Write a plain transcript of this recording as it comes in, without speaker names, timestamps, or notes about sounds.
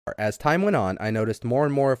As time went on, I noticed more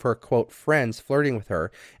and more of her, quote, friends flirting with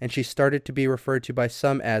her, and she started to be referred to by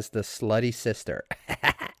some as the slutty sister.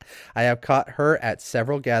 I have caught her at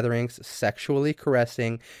several gatherings, sexually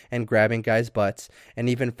caressing and grabbing guys' butts, and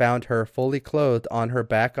even found her fully clothed on her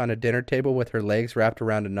back on a dinner table with her legs wrapped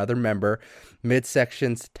around another member,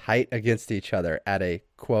 midsections tight against each other at a,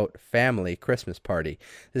 quote, family Christmas party.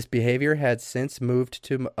 This behavior had since moved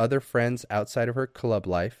to other friends outside of her club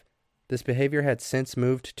life. This behavior had since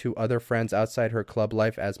moved to other friends outside her club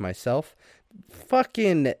life as myself,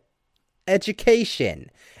 fucking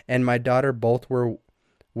education, and my daughter both were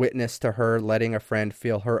witness to her letting a friend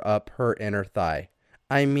feel her up her inner thigh.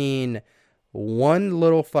 I mean, one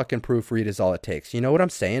little fucking proofread is all it takes. You know what I'm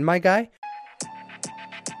saying, my guy?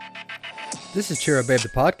 This is Cheer Up Babe, the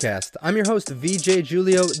podcast. I'm your host, VJ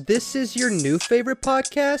Julio. This is your new favorite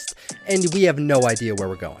podcast, and we have no idea where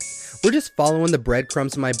we're going. We're just following the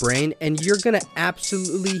breadcrumbs in my brain, and you're gonna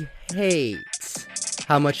absolutely hate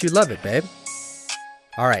how much you love it, babe.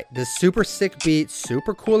 All right, this super sick beat,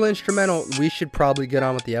 super cool instrumental. We should probably get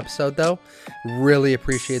on with the episode, though. Really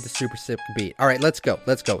appreciate the super sick beat. All right, let's go.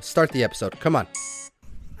 Let's go. Start the episode. Come on.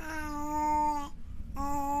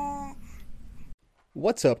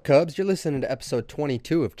 What's up, Cubs? You're listening to episode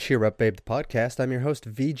 22 of Cheer Up Babe, the podcast. I'm your host,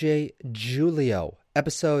 VJ Julio.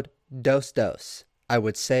 Episode Dos Dos. I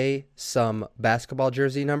would say some basketball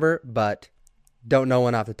jersey number, but don't know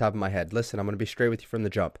one off the top of my head. Listen, I'm going to be straight with you from the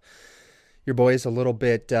jump. Your boy is a little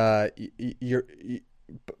bit, Papa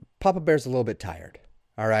Bear's a little bit tired.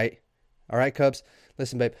 All right, Cubs?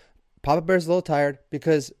 Listen, babe, Papa Bear's a little tired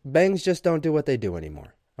because bangs just don't do what they do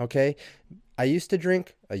anymore, okay? I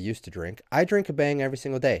drink a bang every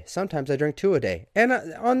single day. Sometimes I drink 2 a day. And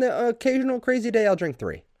on the occasional crazy day, I'll drink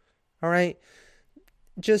 3. All right?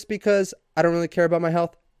 Just because I don't really care about my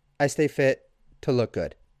health, I stay fit to look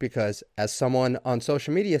good. Because as someone on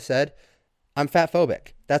social media said, I'm fat phobic.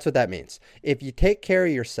 That's what that means. If you take care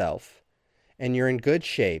of yourself and you're in good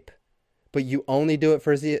shape, but you only do it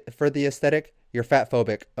for the aesthetic, you're fat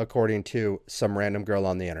phobic, according to some random girl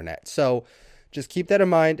on the internet. So just keep that in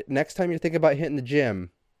mind. Next time you're thinking about hitting the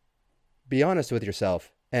gym, be honest with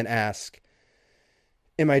yourself and ask,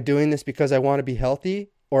 am I doing this because I want to be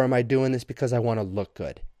healthy? Or am I doing this because I want to look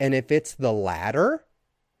good? And if it's the latter,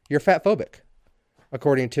 you're fat phobic,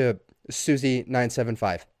 according to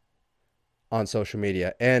Susie975 on social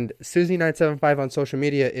media. And Susie975 on social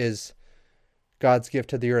media is God's gift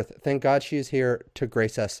to the earth. Thank God she is here to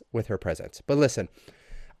grace us with her presence. But listen,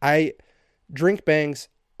 I drink bangs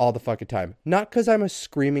all the fucking time. Not because I'm a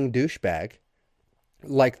screaming douchebag,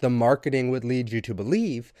 like the marketing would lead you to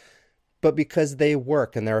believe, but because they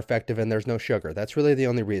work and they're effective and there's no sugar. That's really the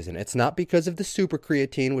only reason. It's not because of the super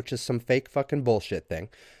creatine, which is some fake fucking bullshit thing,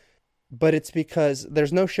 but it's because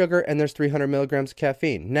there's no sugar and there's 300 milligrams of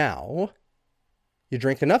caffeine. Now, you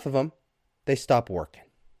drink enough of them, they stop working.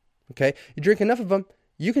 Okay? You drink enough of them,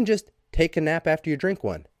 you can just take a nap after you drink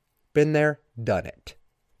one. Been there, done it.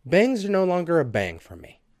 Bangs are no longer a bang for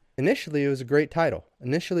me. Initially, it was a great title.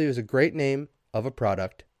 Initially, it was a great name of a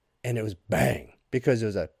product, and it was bang because it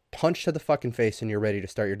was a punch to the fucking face and you're ready to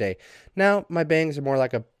start your day. Now, my bangs are more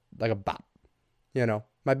like a bop. You know,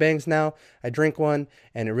 my bangs now, I drink one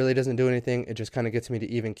and it really doesn't do anything. It just kind of gets me to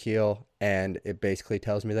even keel, and it basically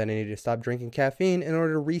tells me that I need to stop drinking caffeine in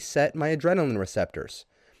order to reset my adrenaline receptors.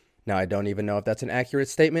 Now, I don't even know if that's an accurate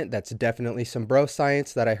statement. That's definitely some bro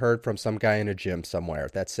science that I heard from some guy in a gym somewhere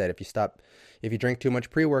that said if you drink too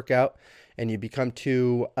much pre-workout and you become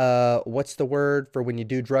too, what's the word for when you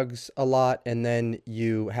do drugs a lot and then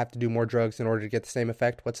you have to do more drugs in order to get the same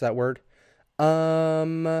effect? What's that word?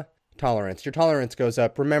 Tolerance. Your tolerance goes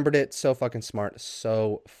up. Remembered it. So fucking smart.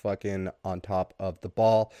 So fucking on top of the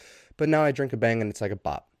ball. But now I drink a bang and it's like a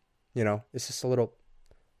bop. You know, it's just a little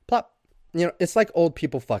plop. You know, it's like old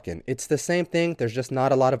people fucking. It's the same thing. There's just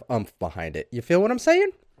not a lot of umph behind it. You feel what I'm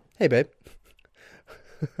saying? Hey, babe.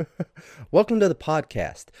 Welcome to the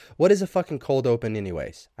podcast. What is a fucking cold open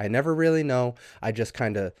anyways? I never really know. I just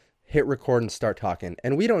kind of hit record and start talking.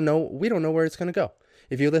 And we don't know where it's going to go.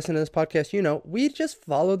 If you listen to this podcast, you know, we just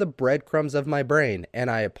follow the breadcrumbs of my brain. And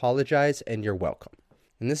I apologize, and you're welcome.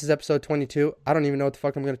 And this is episode 22. I don't even know what the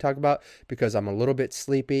fuck I'm going to talk about because I'm a little bit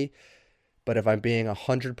sleepy. But if I'm being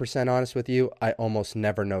 100% honest with you, I almost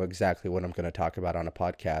never know exactly what I'm going to talk about on a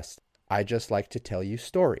podcast. I just like to tell you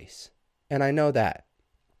stories. And I know that.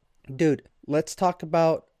 Dude, let's talk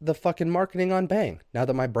about the fucking marketing on Bang. Now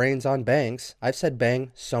that my brain's on bangs, I've said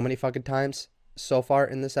bang so many fucking times so far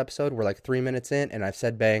in this episode. We're like 3 minutes in, and I've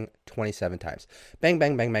said bang 27 times. Bang,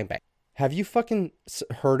 bang, bang, bang, bang. Have you fucking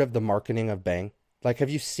heard of the marketing of Bang? Like, have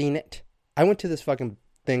you seen it? I went to this fucking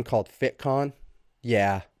thing called FitCon.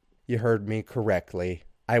 Yeah, you heard me correctly.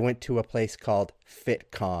 I went to a place called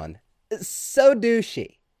FitCon. So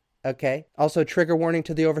douchey. Okay. Also, trigger warning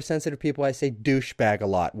to the oversensitive people. I say douchebag a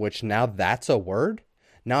lot, which now that's a word.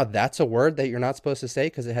 Now that's a word that you're not supposed to say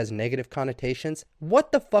because it has negative connotations.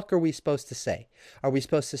 What the fuck are we supposed to say? Are we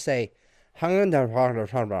supposed to say,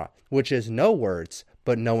 which is no words,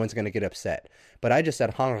 but no one's going to get upset. But I just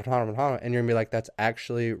said, and you're going to be like, that's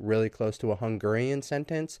actually really close to a Hungarian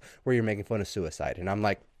sentence where you're making fun of suicide. And I'm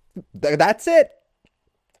like, that's it.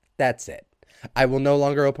 That's it. I will no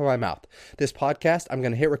longer open my mouth. This podcast, I'm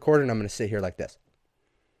going to hit record and I'm going to sit here like this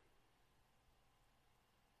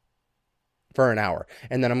for an hour.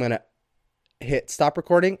 And then I'm going to hit stop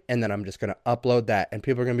recording and then I'm just going to upload that. And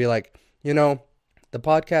people are going to be like, you know, the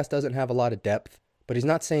podcast doesn't have a lot of depth, but he's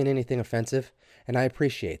not saying anything offensive. And I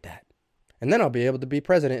appreciate that. And then I'll be able to be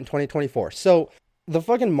president in 2024. So the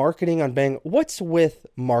fucking marketing on Bang, what's with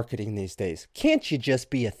marketing these days? Can't you just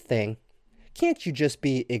be a thing? Can't you just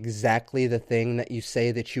be exactly the thing that you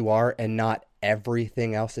say that you are and not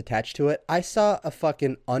everything else attached to it? I saw a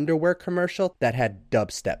fucking underwear commercial that had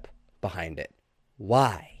dubstep behind it.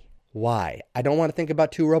 Why? I don't want to think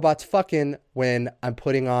about two robots fucking when I'm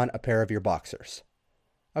putting on a pair of your boxers.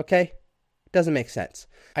 Okay? Doesn't make sense.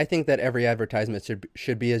 I think that every advertisement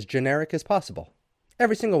should be as generic as possible.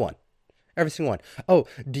 Every single one. Every single one. Oh,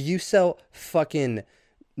 do you sell fucking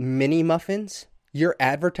mini muffins? Your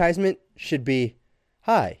advertisement should be,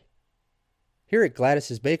 hi, here at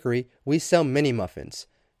Gladys's Bakery, we sell mini muffins.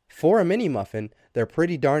 For a mini muffin, they're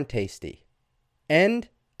pretty darn tasty. End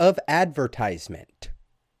of advertisement.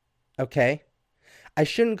 Okay? I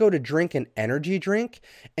shouldn't go to drink an energy drink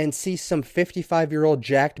and see some 55-year-old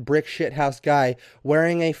jacked brick shithouse guy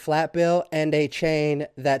wearing a flat bill and a chain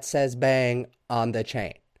that says Bang on the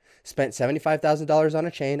chain. Spent $75,000 on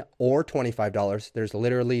a chain or $25. There's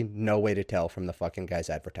literally no way to tell from the fucking guy's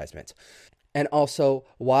advertisements. And also,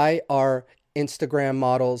 why are Instagram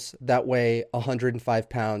models that weigh 105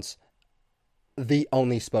 pounds the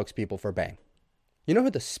only spokespeople for Bang? You know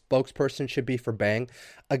who the spokesperson should be for Bang?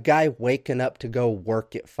 A guy waking up to go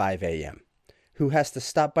work at 5 a.m. who has to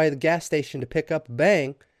stop by the gas station to pick up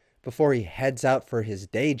Bang before he heads out for his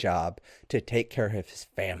day job to take care of his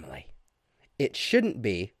family. It shouldn't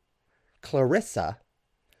be Clarissa,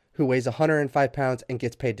 who weighs 105 pounds and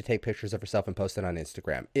gets paid to take pictures of herself and post it on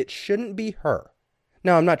Instagram. It shouldn't be her.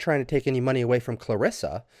 Now, I'm not trying to take any money away from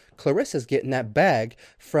Clarissa. Clarissa's getting that bag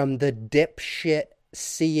from the dipshit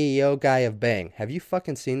CEO guy of Bang. Have you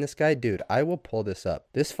fucking seen this guy? Dude, I will pull this up.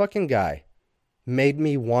 This fucking guy made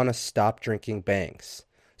me want to stop drinking Bangs.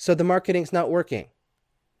 So the marketing's not working,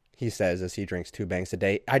 he says as he drinks 2 Bangs a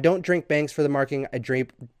day. I don't drink Bangs for the marketing. I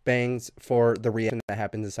drink Bangs for the reaction that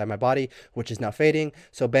happens inside my body, which is now fading.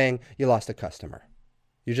 So Bang, you lost a customer.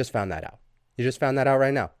 You just found that out. You just found that out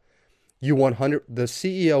right now. The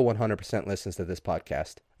CEO 100% listens to this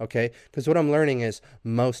podcast, okay? Because what I'm learning is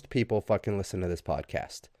most people fucking listen to this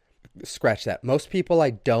podcast. Scratch that. Most people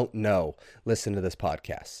I don't know listen to this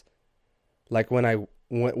podcast. Like when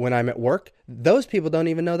I'm at work, those people don't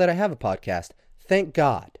even know that I have a podcast. Thank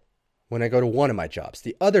God. When I go to one of my jobs.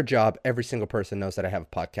 The other job, every single person knows that I have a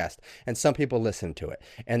podcast, and some people listen to it.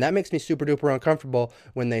 And that makes me super duper uncomfortable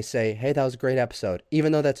when they say, hey, that was a great episode.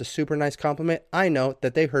 Even though that's a super nice compliment, I know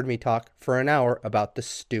that they heard me talk for an hour about the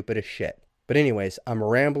stupidest shit. But anyways, I'm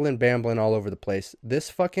bambling all over the place. This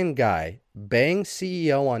fucking guy, Bang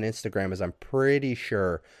CEO on Instagram, is I'm pretty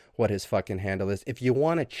sure what his fucking handle is. If you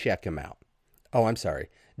want to check him out. Oh, I'm sorry.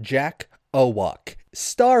 Jack Owak.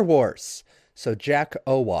 Star Wars. So Jack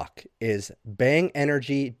Owak is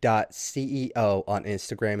bangenergy.ceo on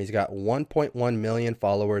Instagram. He's got 1.1 million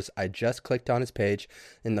followers. I just clicked on his page.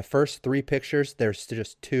 In the first 3 pictures, there's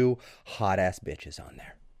just 2 hot-ass bitches on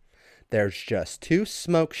there. There's just 2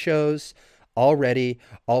 smoke shows already,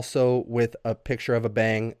 also with a picture of a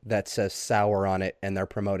Bang that says sour on it, and they're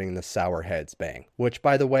promoting the Sour Heads Bang, which,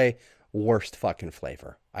 by the way, worst fucking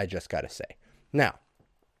flavor, I just gotta say. Now,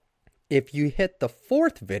 if you hit the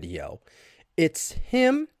 4th video, it's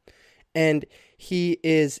him, and he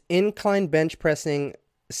is incline bench pressing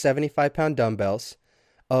 75-pound dumbbells.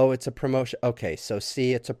 Oh, it's a promotion. Okay, so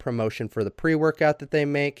see, it's a promotion for the pre-workout that they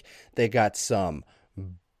make. They got some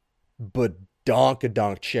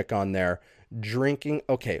badonkadonk chick on there drinking.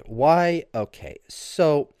 Okay, why? Okay,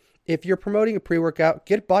 so if you're promoting a pre-workout,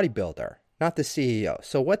 get a bodybuilder, not the CEO.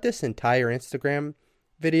 So what this entire Instagram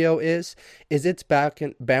video is it's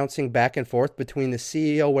bouncing back and forth between the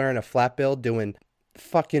CEO wearing a flat bill doing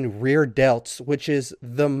fucking rear delts, which is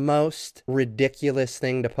the most ridiculous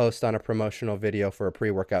thing to post on a promotional video for a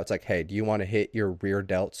pre-workout. It's like, hey, do you want to hit your rear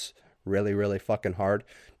delts really, really fucking hard?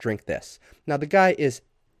 Drink this. Now the guy is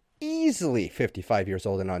easily 55 years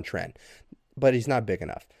old and on trend, but he's not big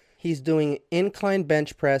enough. He's doing incline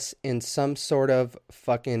bench press in some sort of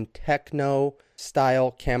fucking techno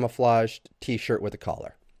style camouflaged t-shirt with a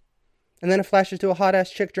collar. And then it flashes to a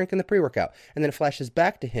hot-ass chick drinking the pre-workout. And then it flashes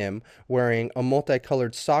back to him wearing a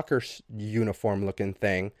multicolored soccer uniform-looking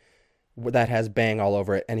thing that has Bang all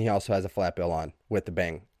over it. And he also has a flat bill on with the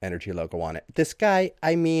Bang Energy logo on it. This guy,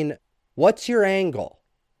 I mean, what's your angle?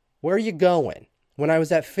 Where are you going? When I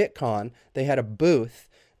was at FitCon, they had a booth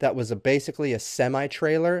that was basically a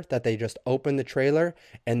semi-trailer that they just opened the trailer.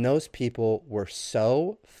 And those people were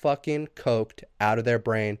so fucking coked out of their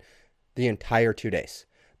brain the entire 2 days.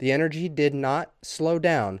 The energy did not slow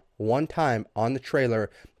down one time on the trailer.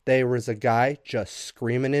 There was a guy just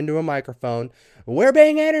screaming into a microphone, "We're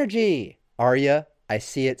Bang Energy!" Are ya? I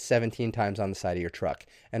see it 17 times on the side of your truck.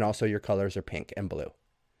 And also your colors are pink and blue.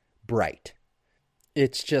 Bright.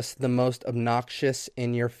 It's just the most obnoxious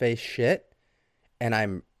in-your-face shit. And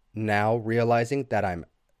I'm now realizing that I'm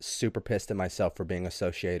super pissed at myself for being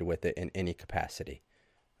associated with it in any capacity.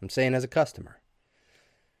 I'm saying as a customer.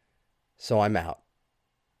 So I'm out.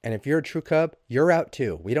 And if you're a true Cub, you're out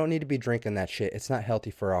too. We don't need to be drinking that shit. It's not healthy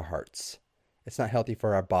for our hearts. It's not healthy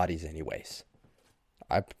for our bodies anyways.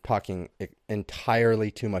 I'm talking entirely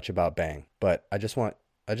too much about Bang, but I just want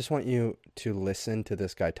you to listen to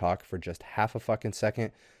this guy talk for just half a fucking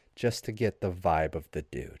second just to get the vibe of the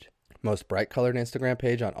dude. Most bright colored Instagram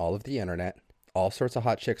page on all of the internet. All sorts of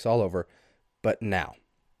hot chicks all over. But now,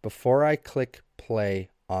 before I click play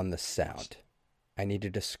on the sound, I need to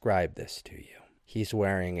describe this to you. He's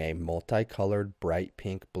wearing a multicolored bright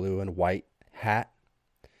pink, blue, and white hat.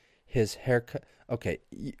 His haircut... Okay,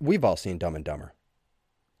 we've all seen Dumb and Dumber.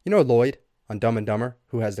 You know Lloyd on Dumb and Dumber,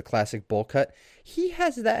 who has the classic bowl cut? He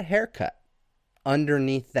has that haircut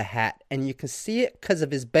underneath the hat, and you can see it because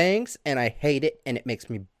of his bangs, and I hate it, and it makes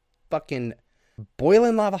me fucking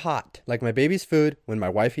boiling lava hot. Like my baby's food, when my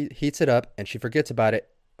wife heats it up, and she forgets about it,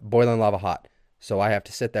 boiling lava hot. So I have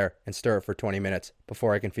to sit there and stir it for 20 minutes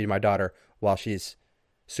before I can feed my daughter while she's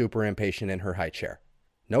super impatient in her high chair.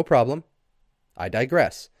 No problem. I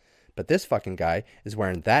digress. But this fucking guy is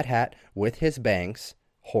wearing that hat with his bangs.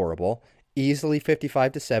 Horrible. Easily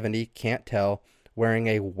 55 to 70. Can't tell. Wearing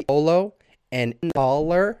a polo and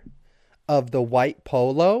collar of the white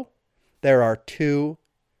polo. There are two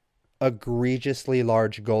egregiously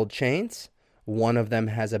large gold chains. One of them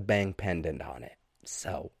has a Bang pendant on it.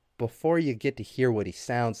 So before you get to hear what he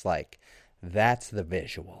sounds like, that's the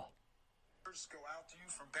visual. Go out to you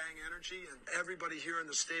from Bang Energy and everybody here in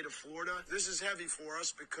the state of Florida. This is heavy for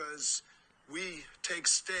us because we take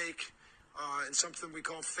stake in something we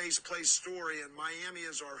call Face Play Story, and Miami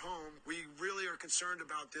is our home. We really are concerned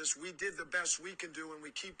about this. We did the best we can do, and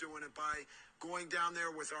we keep doing it by going down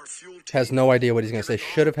there with our fuel team. Has no idea what he's going to say.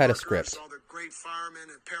 Should have had a script. All the great firemen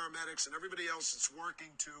and paramedics and everybody else that's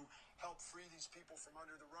working to help free these people from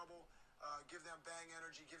under the rubble. Give them Bang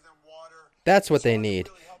Energy, give them water. That's what they need.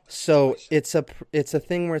 So it's a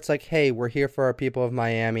thing where it's like, hey, we're here for our people of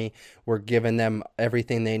Miami. We're giving them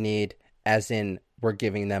everything they need, as in we're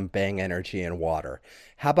giving them Bang Energy and water.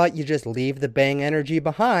 How about you just leave the Bang Energy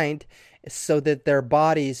behind so that their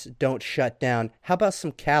bodies don't shut down? How about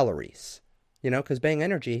some calories? You know, because Bang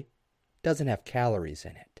Energy doesn't have calories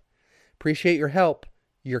in it. Appreciate your help.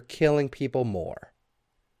 You're killing people more.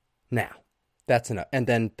 Now, that's enough. And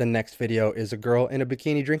then the next video is a girl in a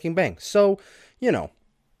bikini drinking Bang. So, you know,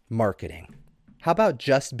 marketing. How about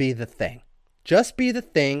just be the thing? Just be the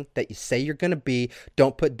thing that you say you're going to be.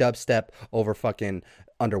 Don't put dubstep over fucking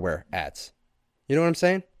underwear ads. You know what I'm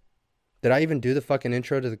saying? Did I even do the fucking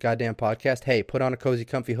intro to the goddamn podcast? Hey, put on a cozy,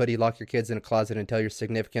 comfy hoodie, lock your kids in a closet, and tell your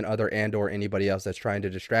significant other and or anybody else that's trying to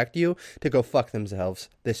distract you to go fuck themselves.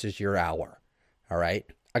 This is your hour. All right?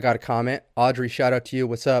 I got a comment. Audrey, shout out to you.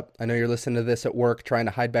 What's up? I know you're listening to this at work, trying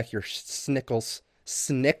to hide back your snickles.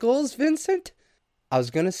 Snickles, Vincent? I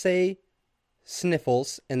was going to say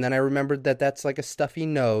sniffles, and then I remembered that that's like a stuffy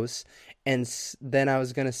nose, and then I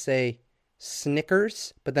was going to say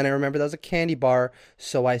Snickers, but then I remembered that was a candy bar,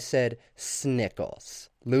 so I said Snickles.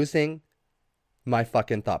 Losing my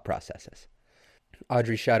fucking thought processes.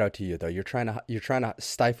 Audrey, shout out to you though. You're trying to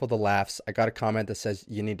stifle the laughs. I got a comment that says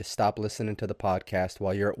you need to stop listening to the podcast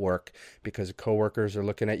while you're at work because coworkers are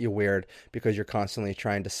looking at you weird because you're constantly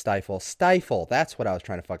trying to stifle. That's what I was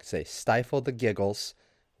trying to fucking say. Stifle the giggles.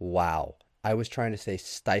 Wow. I was trying to say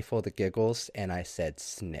stifle the giggles and I said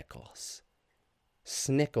Snickles.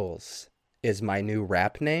 Snickles is my new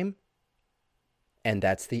rap name, and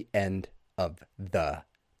that's the end of the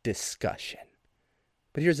discussion.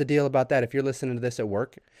 But here's the deal about that. If you're listening to this at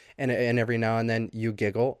work and every now and then you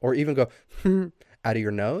giggle or even go out of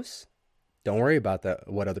your nose, Don't worry about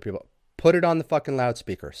what other people. Put it on the fucking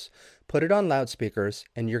loudspeakers. Put it on loudspeakers,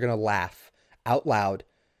 and you're going to laugh out loud.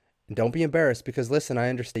 And don't be embarrassed because, listen, I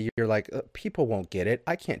understand you're like, people won't get it.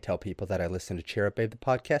 I can't tell people that I listen to Cheer Up Babe, the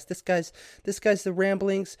podcast. This guy's the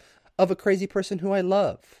ramblings of a crazy person who I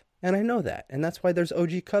love. And I know that. And that's why there's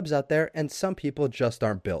OG Cubs out there, and some people just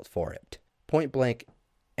aren't built for it. Point blank,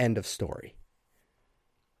 end of story.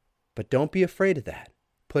 But don't be afraid of that.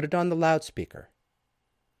 Put it on the loudspeaker.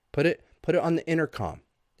 Put it on the intercom.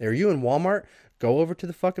 Are you in Walmart? Go over to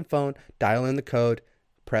the fucking phone, dial in the code,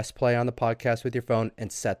 press play on the podcast with your phone,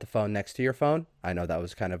 and set the phone next to your phone. I know that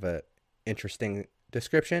was kind of a interesting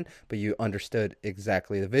description, but you understood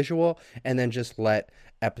exactly the visual, and then just let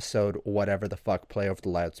episode whatever the fuck play over the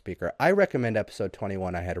loudspeaker. I recommend episode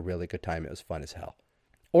 21. I had a really good time. It was fun as hell.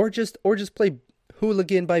 Or just play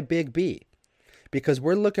Hooligan by Big B, because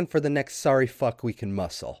we're looking for the next sorry fuck we can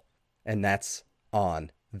muscle, and that's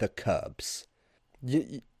on the Cubs.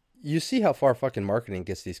 You see how far fucking marketing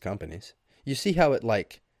gets these companies. You see how it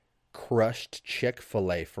like crushed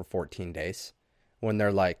Chick-fil-A for 14 days when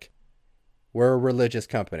they're like, we're a religious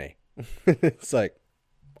company. It's like,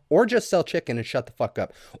 or just sell chicken and shut the fuck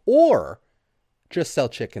up. Or just sell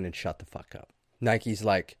chicken and shut the fuck up. Nike's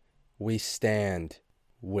like, we stand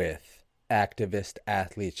with activist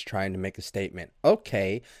athletes trying to make a statement.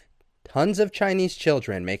 Okay, tons of Chinese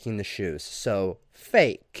children making the shoes. So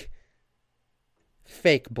fake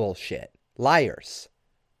bullshit. Liars.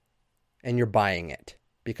 And you're buying it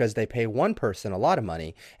because they pay one person a lot of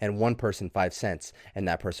money and one person 5 cents, and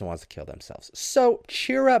that person wants to kill themselves. So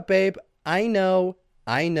cheer up, babe. I know.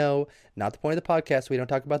 Not the point of the podcast. We don't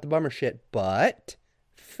talk about the bummer shit, but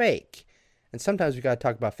fake. And sometimes we got to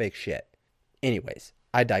talk about fake shit. Anyways,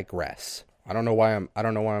 I digress. I don't know why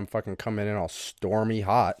I'm fucking coming in all Stormy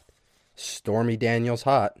Daniels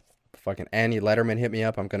hot. Fucking Annie Letterman hit me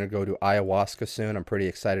up. I'm going to go to ayahuasca soon. I'm pretty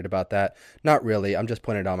excited about that. Not really. I'm just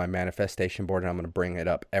putting it on my manifestation board, and I'm going to bring it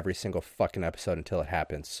up every single fucking episode until it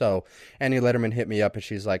happens. So Annie Letterman hit me up, and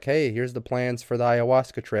she's like, hey, here's the plans for the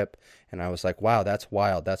ayahuasca trip. And I was like, wow, that's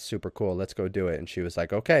wild. That's super cool. Let's go do it. And she was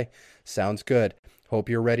like, okay, sounds good. Hope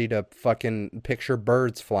you're ready to fucking picture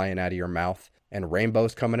birds flying out of your mouth and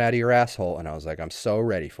rainbows coming out of your asshole. And I was like, I'm so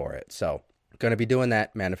ready for it. So going to be doing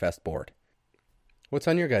that manifest board. What's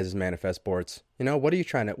on your guys' manifest boards? You know, what are you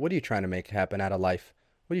trying to make happen out of life?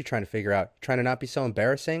 What are you trying to figure out? Trying to not be so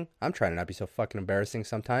embarrassing? I'm trying to not be so fucking embarrassing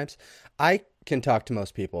sometimes. I can talk to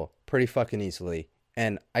most people pretty fucking easily,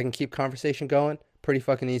 and I can keep conversation going pretty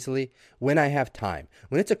fucking easily when I have time.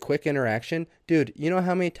 When it's a quick interaction, dude, you know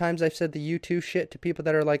how many times I've said the you too shit to people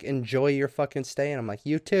that are like, enjoy your fucking stay, and I'm like,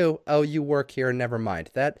 you too? Oh, you work here, never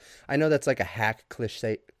mind. That, I know that's like a hack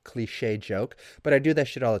cliche joke, but I do that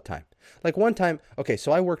shit all the time. Like one time, okay,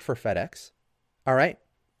 so I worked for FedEx, all right?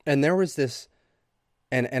 And there was this,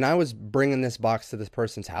 and I was bringing this box to this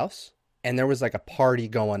person's house, and there was like a party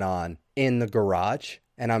going on in the garage,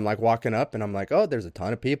 and I'm like walking up, and I'm like, oh, there's a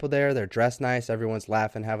ton of people there, they're dressed nice, everyone's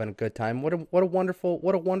laughing, having a good time. What a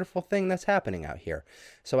wonderful thing that's happening out here.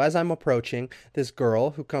 So as I'm approaching, this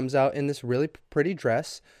girl who comes out in this really pretty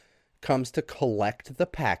dress comes to collect the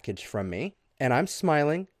package from me. And I'm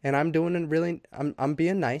smiling, and I'm I'm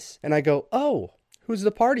being nice. And I go, oh, who's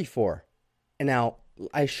the party for? And now,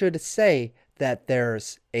 I should say that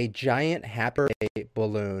there's a giant happy birthday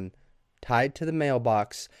balloon tied to the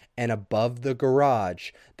mailbox, and above the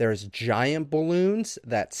garage, there's giant balloons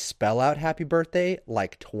that spell out happy birthday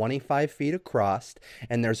like 25 feet across,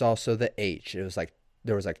 and there's also the H. It was like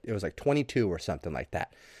 22 or something like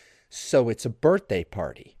that. So it's a birthday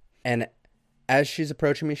party. And as she's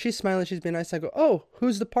approaching me, she's smiling, she's being nice. I go, oh,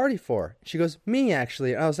 who's the party for? She goes, me,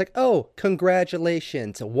 actually. And I was like, oh,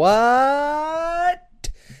 congratulations. What?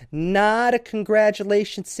 Not a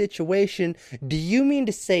congratulations situation. Do you mean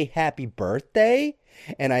to say happy birthday?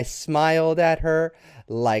 And I smiled at her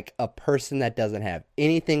like a person that doesn't have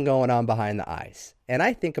anything going on behind the eyes. And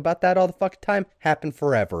I think about that all the fucking time. Happened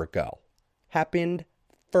forever ago.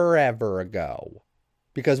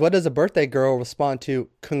 Because what does a birthday girl respond to?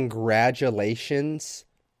 Congratulations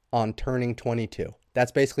on turning 22.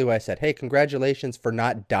 That's basically what I said. Hey, congratulations for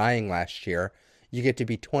not dying last year. You get to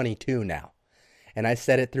be 22 now. And I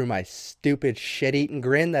said it through my stupid shit-eating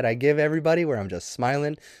grin that I give everybody, where I'm just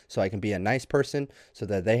smiling so I can be a nice person, so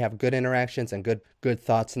that they have good interactions and good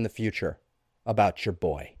thoughts in the future about your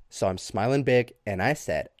boy. So I'm smiling big, and I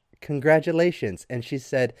said, congratulations. And she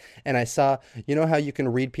said, and I saw, you know how you can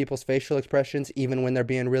read people's facial expressions even when they're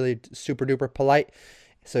being really super duper polite?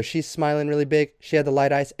 So she's smiling really big. She had the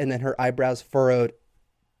light eyes, and then her eyebrows furrowed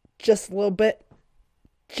just a little bit,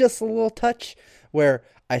 just a little touch, where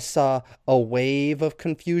I saw a wave of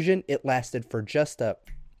confusion. It lasted for just a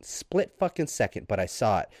split fucking second, but I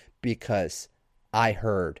saw it because I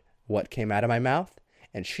heard what came out of my mouth,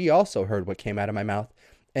 and she also heard what came out of my mouth,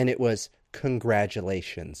 and it was,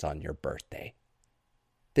 congratulations on your birthday.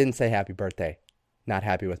 Didn't say happy birthday. Not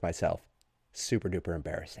happy with myself. Super duper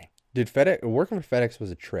embarrassing. Dude, FedEx, working for FedEx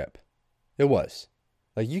was a trip. It was.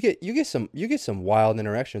 Like you get some wild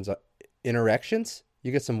interactions.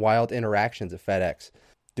 You get some wild interactions at FedEx.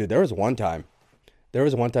 Dude, there was one time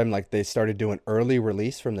like they started doing early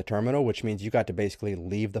release from the terminal, which means you got to basically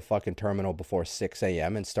leave the fucking terminal before 6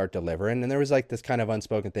 a.m. and start delivering. And there was like this kind of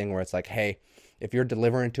unspoken thing where it's like, hey, if you're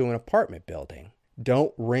delivering to an apartment building,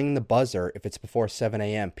 don't ring the buzzer if it's before 7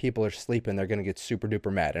 a.m. People are sleeping. They're going to get super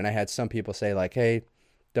duper mad. And I had some people say like, hey,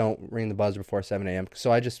 don't ring the buzzer before 7 a.m.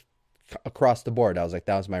 So I just, across the board, I was like,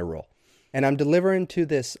 that was my rule. And I'm delivering to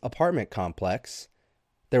this apartment complex.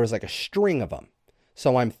 There was like a string of them.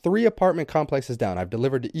 So I'm 3 apartment complexes down. I've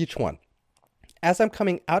delivered to each one. As I'm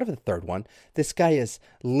coming out of the third one, this guy is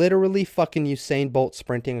literally fucking Usain Bolt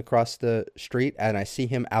sprinting across the street, and I see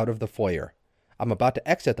him out of the foyer. I'm about to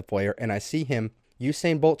exit the foyer, and I see him,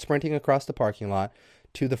 Usain Bolt, sprinting across the parking lot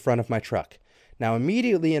to the front of my truck. Now,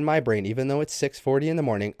 immediately in my brain, even though it's 6:40 in the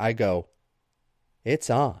morning, I go, it's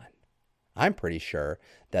on. I'm pretty sure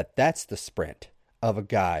that that's the sprint of a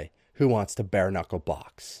guy who wants to bare knuckle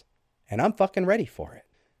box. And I'm fucking ready for it.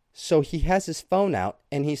 So he has his phone out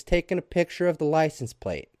and he's taking a picture of the license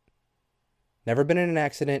plate. Never been in an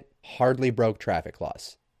accident, hardly broke traffic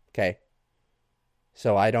laws. Okay?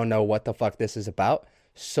 So I don't know what the fuck this is about.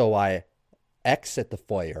 So I exit the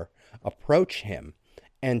foyer, approach him,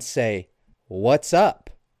 and say, what's up?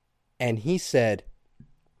 And he said,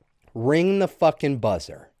 ring the fucking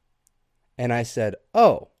buzzer. And I said,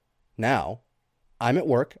 oh, now I'm at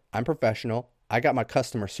work. I'm professional. I got my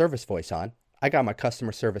customer service voice on. I got my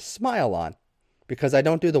customer service smile on because I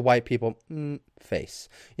don't do the white people face.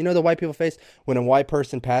 You know the white people face? When a white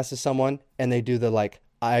person passes someone and they do the like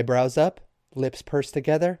eyebrows up, lips pursed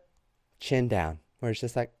together, chin down. Where it's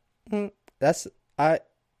just like,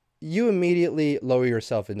 you immediately lower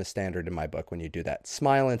yourself in the standard in my book when you do that.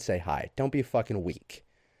 Smile and say hi. Don't be fucking weak.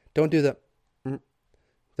 Don't do the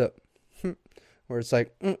where it's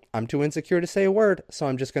like, I'm too insecure to say a word, so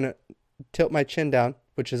I'm just going to tilt my chin down,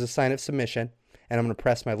 which is a sign of submission, and I'm going to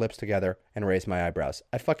press my lips together and raise my eyebrows.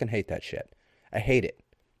 I fucking hate that shit. I hate it.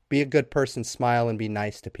 Be a good person, smile, and be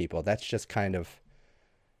nice to people. That's just kind of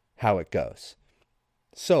how it goes.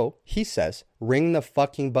 So he says, ring the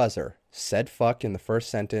fucking buzzer. Said fuck in the first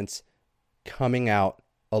sentence, coming out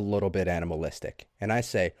a little bit animalistic. And I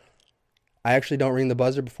say, I actually don't ring the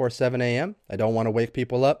buzzer before 7 a.m. I don't want to wake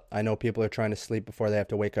people up. I know people are trying to sleep before they have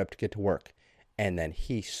to wake up to get to work. And then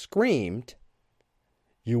he screamed,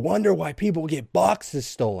 you wonder why people get boxes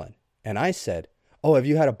stolen. And I said, oh, have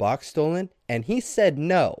you had a box stolen? And he said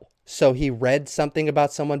no. So he read something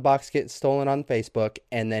about someone box getting stolen on Facebook,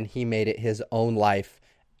 and then he made it his own life,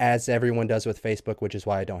 as everyone does with Facebook, which is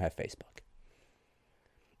why I don't have Facebook.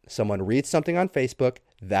 Someone reads something on Facebook,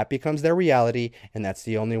 that becomes their reality, and that's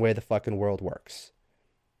the only way the fucking world works.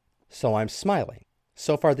 So I'm smiling.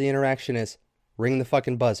 So far the interaction is, ring the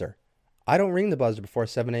fucking buzzer. I don't ring the buzzer before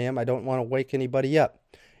 7 a.m. I don't want to wake anybody up.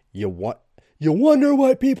 You wonder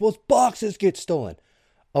why people's boxes get stolen.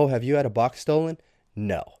 Oh, have you had a box stolen?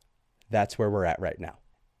 No. That's where we're at right now.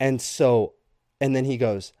 And then he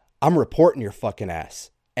goes, I'm reporting your fucking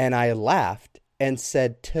ass. And I laughed and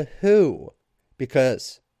said, to who?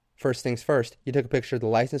 Because first things first, you took a picture of the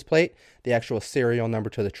license plate. The actual serial number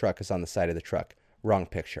to the truck is on the side of the truck. Wrong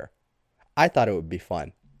picture. I thought it would be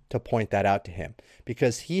fun to point that out to him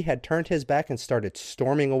because he had turned his back and started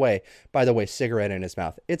storming away. By the way, cigarette in his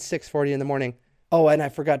mouth. It's 6:40 in the morning. Oh, and I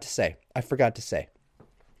forgot to say, I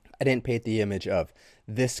didn't paint the image of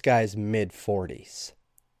this guy's mid-40s.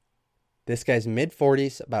 This guy's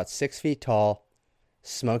mid-40s, about 6 feet tall,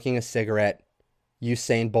 smoking a cigarette,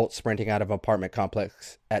 Usain Bolt sprinting out of an apartment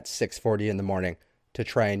complex at 6:40 in the morning to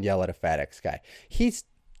try and yell at a FedEx guy.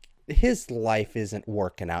 His life isn't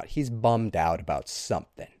working out. He's bummed out about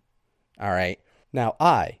something. All right. Now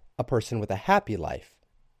I, a person with a happy life,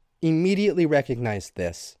 immediately recognized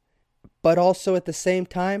this, but also at the same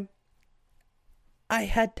time, I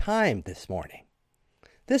had time this morning.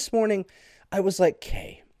 This morning, I was like,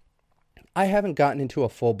 okay, I haven't gotten into a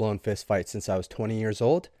full-blown fist fight since I was 20 years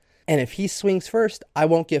old. And if he swings first, I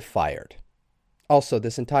won't get fired. Also,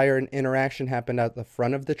 this entire interaction happened at the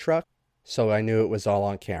front of the truck, so I knew it was all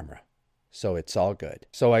on camera. So it's all good.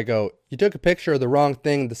 So I go, you took a picture of the wrong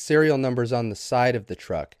thing. The serial number's on the side of the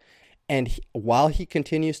truck. And while he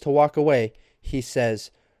continues to walk away, he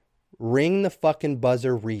says, ring the fucking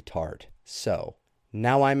buzzer, retard. So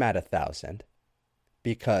now I'm at 1,000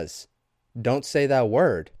 because don't say that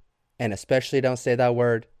word, and especially don't say that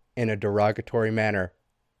word in a derogatory manner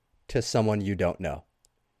to someone you don't know,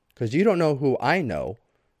 because you don't know who I know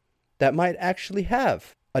that might actually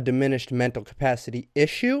have a diminished mental capacity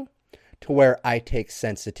issue to where I take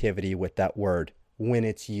sensitivity with that word when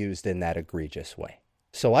it's used in that egregious way.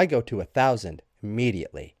 So I go to 1,000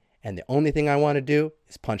 immediately, and the only thing I want to do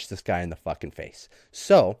is punch this guy in the fucking face.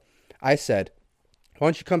 So I said, why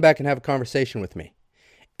don't you come back and have a conversation with me?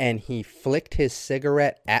 And he flicked his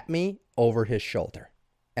cigarette at me over his shoulder.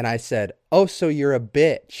 And I said, oh, so you're a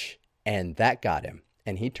bitch. And that got him.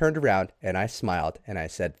 And he turned around and I smiled and I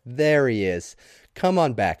said, there he is. Come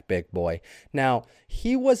on back, big boy. Now,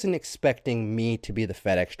 he wasn't expecting me to be the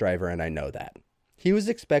FedEx driver, and I know that. He was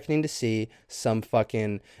expecting to see some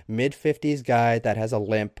fucking mid-50s guy that has a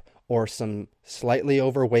limp, or some slightly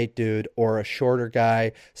overweight dude, or a shorter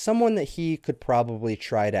guy, someone that he could probably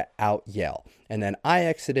try to out-yell. And then I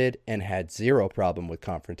exited and had zero problem with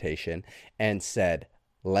confrontation and said,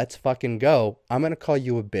 let's fucking go. I'm going to call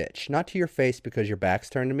you a bitch. Not to your face because your back's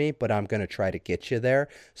turned to me, but I'm going to try to get you there.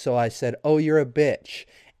 So I said, oh, you're a bitch.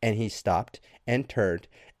 And he stopped and turned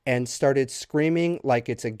and started screaming like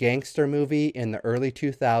it's a gangster movie in the early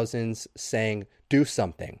 2000s, saying, do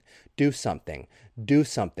something, do something, do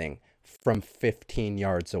something, from 15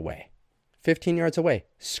 yards away. 15 yards away,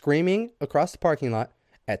 screaming across the parking lot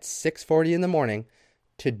at 6:40 in the morning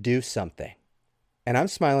to do something. And I'm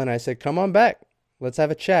smiling. I said, come on back. Let's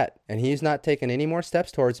have a chat. And he's not taking any more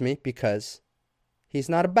steps towards me because he's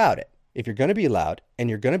not about it. If you're going to be loud and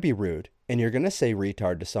you're going to be rude and you're going to say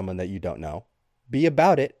retard to someone that you don't know, be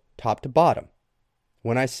about it top to bottom.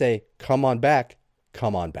 When I say, come on back,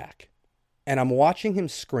 come on back. And I'm watching him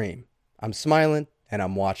scream. I'm smiling and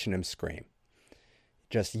I'm watching him scream.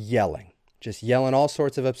 Just yelling all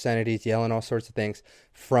sorts of obscenities, yelling all sorts of things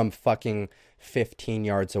from fucking 15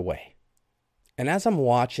 yards away. And as I'm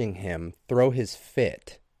watching him throw his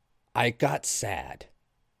fit, I got sad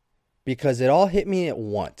because it all hit me at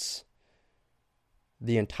once.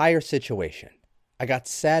 The entire situation. I got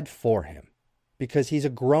sad for him because he's a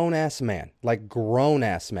grown-ass man,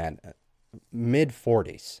 mid-40s.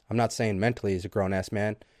 I'm not saying mentally he's a grown-ass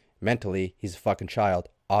man. Mentally, he's a fucking child,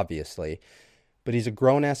 obviously. But he's a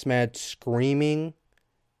grown-ass man screaming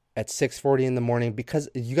at 6:40 in the morning because,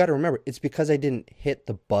 you got to remember, it's because I didn't hit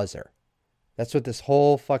the buzzer. That's what this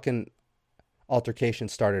whole fucking altercation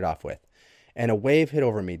started off with. And a wave hit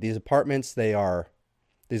over me. These apartment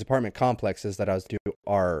complexes that I was doing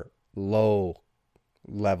are low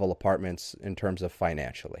level apartments in terms of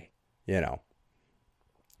financially. You know,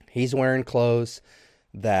 he's wearing clothes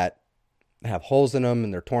that have holes in them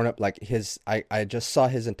and they're torn up. Like I just saw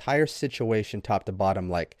his entire situation top to bottom.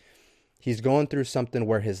 Like he's going through something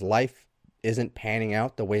where his life isn't panning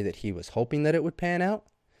out the way that he was hoping that it would pan out.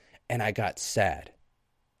 And I got sad.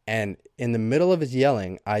 And in the middle of his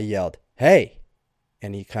yelling, I yelled, hey.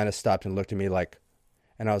 And he kind of stopped and looked at me like,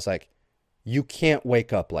 and I was like, you can't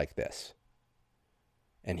wake up like this.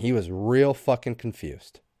 And he was real fucking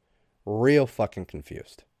confused.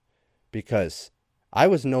 Because I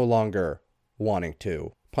was no longer wanting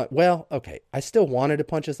to well, okay, I still wanted to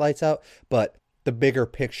punch his lights out, but the bigger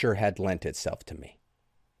picture had lent itself to me.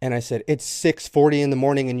 And I said, it's 6:40 in the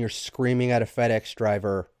morning and you're screaming at a FedEx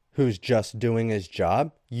driver who's just doing his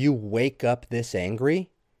job. You wake up this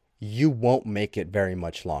angry, you won't make it very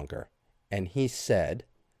much longer. And he said,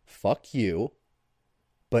 fuck you,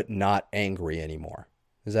 but not angry anymore.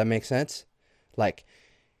 Does that make sense? Like,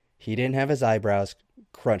 he didn't have his eyebrows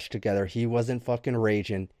crunched together. He wasn't fucking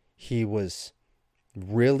raging. He was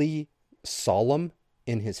really solemn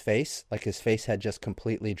in his face. Like his face had just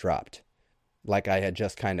completely dropped. Like I had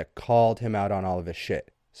just kind of called him out on all of his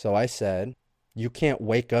shit. So I said, you can't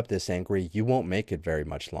wake up this angry. You won't make it very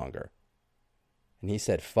much longer. And he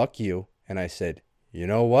said, fuck you. And I said, you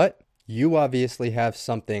know what? You obviously have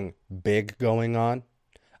something big going on.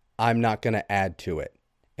 I'm not going to add to it.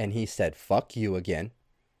 And he said, fuck you again.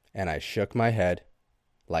 And I shook my head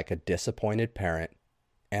like a disappointed parent.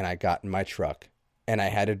 And I got in my truck. And I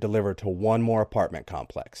had to deliver to one more apartment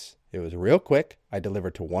complex. It was real quick. I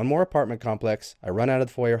delivered to one more apartment complex. I run out of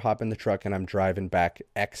the foyer, hop in the truck, and I'm driving back,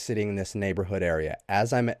 exiting this neighborhood area.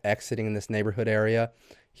 As I'm exiting this neighborhood area,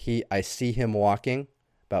 I see him walking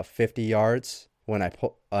about 50 yards when I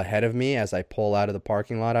pull ahead of me as I pull out of the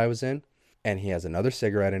parking lot I was in. And he has another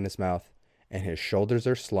cigarette in his mouth, and his shoulders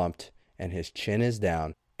are slumped, and his chin is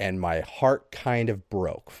down, and my heart kind of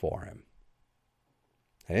broke for him.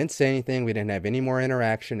 I didn't say anything. We didn't have any more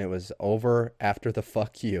interaction. It was over after the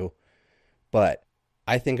fuck you. But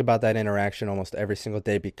I think about that interaction almost every single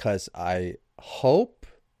day because I hope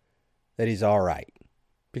that he's all right.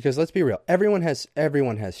 Because let's be real, everyone has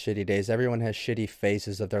shitty days. Everyone has shitty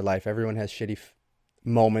phases of their life. Everyone has shitty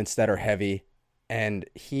moments that are heavy. And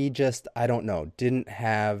he just, I don't know, didn't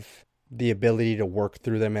have the ability to work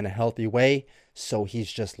through them in a healthy way. So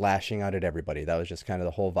he's just lashing out at everybody. That was just kind of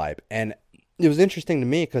the whole vibe. And it was interesting to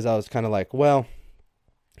me because I was kind of like, well,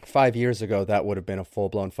 5 years ago, that would have been a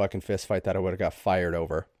full-blown fucking fist fight that I would have got fired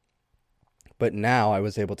over. But now I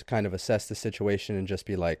was able to kind of assess the situation and just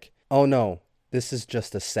be like, oh no, this is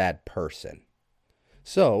just a sad person.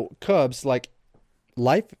 So, Cubs, like,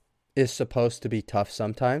 life is supposed to be tough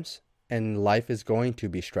sometimes, and life is going to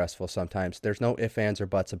be stressful sometimes. There's no ifs, ands, or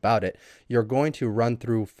buts about it. You're going to run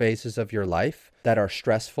through phases of your life that are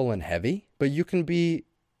stressful and heavy, but you can be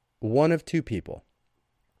one of two people.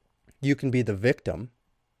 You can be the victim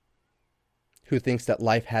who thinks that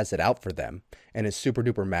life has it out for them and is super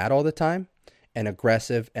duper mad all the time and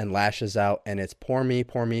aggressive and lashes out and it's poor me,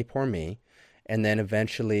 poor me, poor me. And then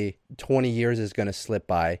eventually 20 years is going to slip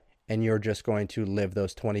by and you're just going to live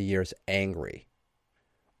those 20 years angry.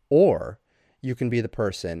 Or you can be the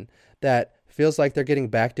person that feels like they're getting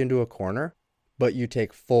backed into a corner, but you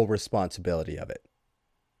take full responsibility of it.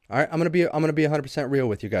 All right, I'm gonna be 100% real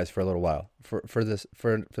with you guys for a little while. For this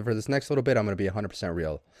next little bit, I'm gonna be 100%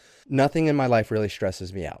 real. Nothing in my life really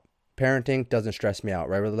stresses me out. Parenting doesn't stress me out.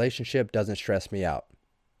 My relationship doesn't stress me out.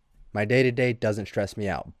 My day-to-day doesn't stress me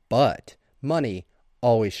out. But money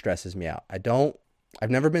always stresses me out.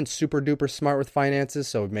 I've never been super duper smart with finances,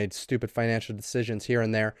 so I've made stupid financial decisions here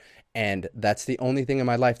and there, and that's the only thing in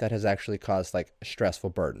my life that has actually caused like a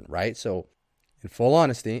stressful burden, right? So in full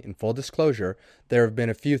honesty, in full disclosure, there have been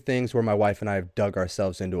a few things where my wife and I have dug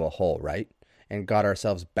ourselves into a hole, right? And got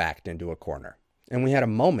ourselves backed into a corner. And we had a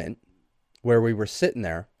moment where we were sitting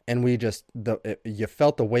there and you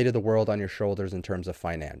felt the weight of the world on your shoulders in terms of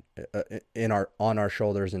on our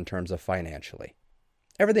shoulders in terms of financially.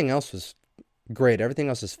 Everything else was great. Everything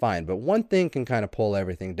else is fine. But one thing can kind of pull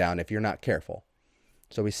everything down if you're not careful.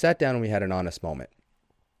 So we sat down and we had an honest moment.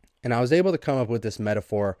 And I was able to come up with this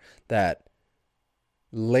metaphor that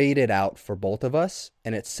laid it out for both of us,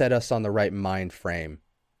 and it set us on the right mind frame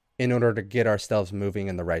in order to get ourselves moving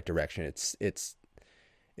in the right direction.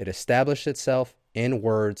 It established itself in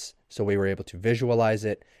words, so we were able to visualize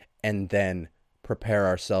it and then prepare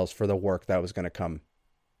ourselves for the work that was going to come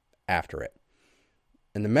after it.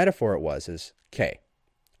 And the metaphor is, okay,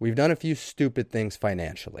 we've done a few stupid things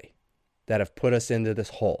financially that have put us into this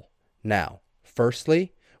hole. Now,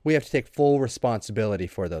 firstly, we have to take full responsibility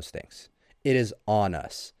for those things. It is on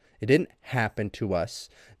us. It didn't happen to us.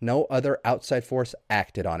 No other outside force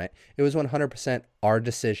acted on it. It was 100% our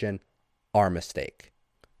decision, our mistake.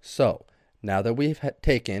 So now that we've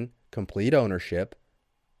taken complete ownership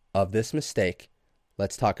of this mistake,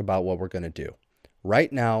 let's talk about what we're going to do.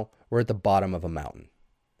 Right now, we're at the bottom of a mountain,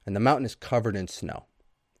 and the mountain is covered in snow.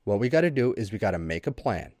 What we got to do is we got to make a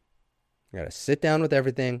plan. We got to sit down with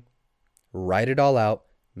everything, write it all out,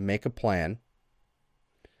 make a plan.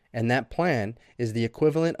 And that plan is the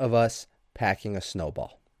equivalent of us packing a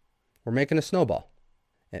snowball. We're making a snowball.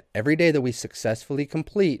 And every day that we successfully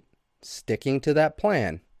complete sticking to that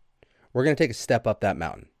plan, we're going to take a step up that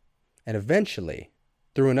mountain. And eventually,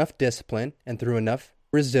 through enough discipline and through enough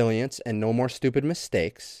resilience and no more stupid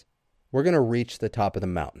mistakes, we're going to reach the top of the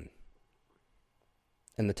mountain.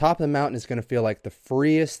 And the top of the mountain is going to feel like the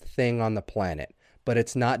freest thing on the planet. But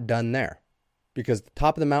it's not done there. Because the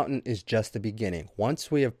top of the mountain is just the beginning. Once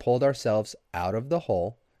we have pulled ourselves out of the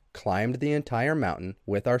hole, climbed the entire mountain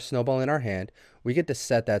with our snowball in our hand, we get to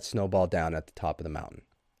set that snowball down at the top of the mountain.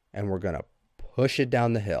 And we're going to push it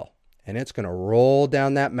down the hill. And it's going to roll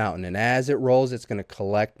down that mountain. And as it rolls, it's going to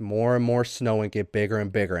collect more and more snow and get bigger and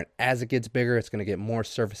bigger. And as it gets bigger, it's going to get more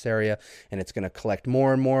surface area. And it's going to collect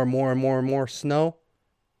more and more and more and more and more snow.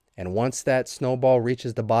 And once that snowball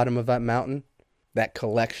reaches the bottom of that mountain, that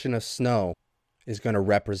collection of snow is going to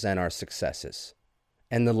represent our successes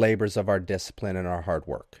and the labors of our discipline and our hard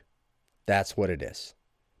work. That's what it is.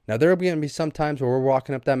 Now, there are going to be some times where we're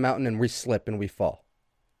walking up that mountain and we slip and we fall.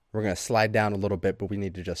 We're going to slide down a little bit, but we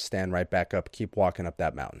need to just stand right back up, keep walking up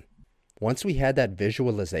that mountain. Once we had that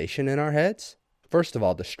visualization in our heads, first of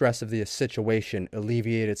all, the stress of the situation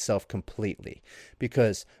alleviated itself completely,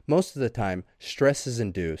 because most of the time, stress is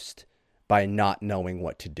induced by not knowing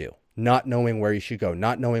what to do. Not knowing where you should go,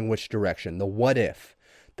 not knowing which direction, the what if.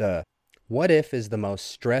 The what if is the most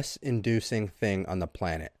stress-inducing thing on the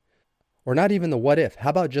planet. Or not even the what if.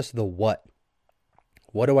 How about just the what?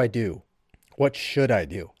 What do I do? What should I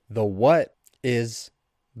do? The what is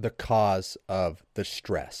the cause of the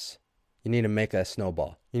stress. You need to make that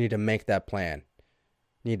snowball. You need to make that plan.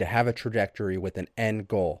 You need to have a trajectory with an end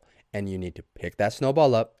goal. And you need to pick that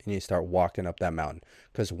snowball up and you start walking up that mountain.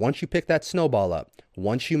 Because once you pick that snowball up,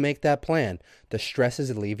 once you make that plan, the stress is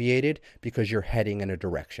alleviated because you're heading in a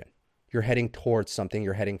direction. You're heading towards something.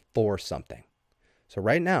 You're heading for something. So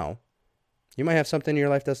right now, you might have something in your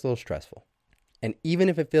life that's a little stressful. And even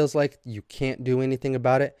if it feels like you can't do anything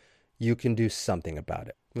about it, you can do something about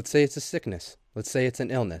it. Let's say it's a sickness. Let's say it's an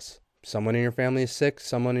illness. Someone in your family is sick.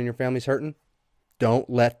 Someone in your family's hurting. Don't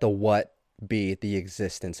let the what be the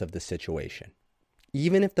existence of the situation.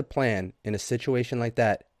 Even if the plan in a situation like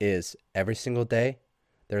that is every single day,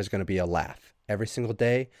 there's going to be a laugh. Every single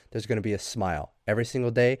day, there's going to be a smile. Every single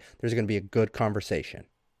day, there's going to be a good conversation.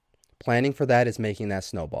 Planning for that is making that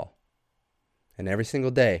snowball. And every single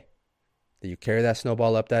day that you carry that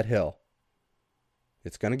snowball up that hill,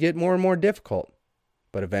 it's going to get more and more difficult,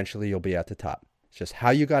 but eventually you'll be at the top. It's just how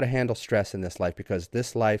you got to handle stress in this life, because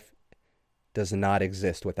this life does not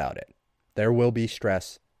exist without it. There will be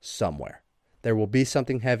stress somewhere. There will be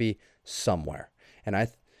something heavy somewhere. And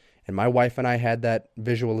my wife and I had that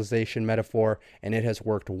visualization metaphor, and it has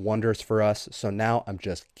worked wonders for us. So now I'm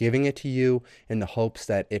just giving it to you in the hopes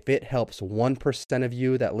that if it helps 1% of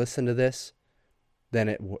you that listen to this, then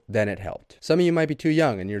it helped. Some of you might be too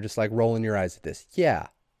young and you're just like rolling your eyes at this. Yeah.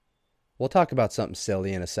 We'll talk about something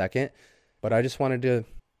silly in a second, but I just wanted to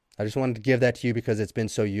give that to you because it's been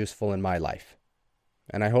so useful in my life.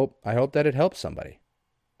 And I hope that it helps somebody.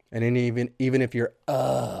 And then even if you're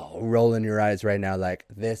rolling your eyes right now like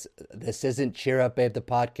this isn't Cheer Up Babe the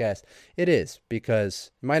podcast. It is,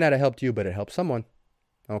 because it might not have helped you, but it helped someone.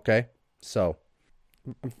 Okay? So,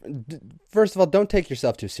 first of all, don't take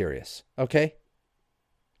yourself too serious. Okay?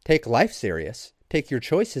 Take life serious. Take your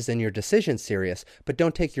choices and your decisions serious, but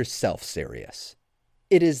don't take yourself serious.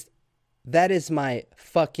 That is my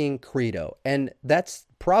fucking credo. And that's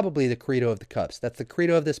probably the credo of the Cubs. That's the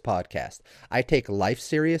credo of this podcast. I take life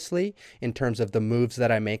seriously in terms of the moves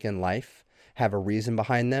that I make in life have a reason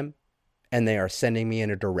behind them, and they are sending me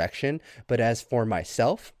in a direction. But as for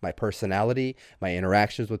myself, my personality, my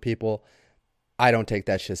interactions with people, I don't take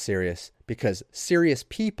that shit serious, because serious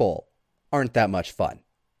people aren't that much fun.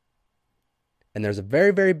 And there's a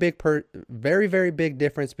very, very big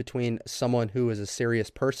difference between someone who is a serious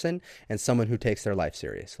person and someone who takes their life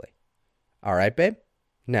seriously. All right, babe?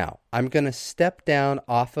 Now, I'm going to step down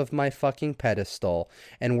off of my fucking pedestal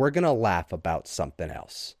and we're going to laugh about something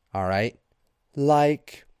else. All right?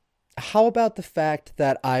 Like, how about the fact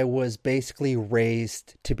that I was basically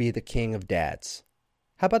raised to be the king of dads?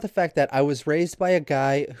 How about the fact that I was raised by a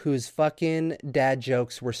guy whose fucking dad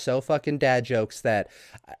jokes were so fucking dad jokes that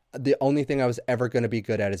the only thing I was ever going to be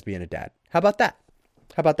good at is being a dad? How about that?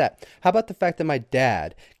 How about that? How about the fact that my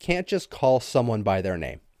dad can't just call someone by their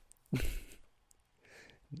name?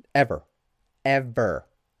 Ever.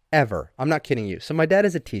 I'm not kidding you. So my dad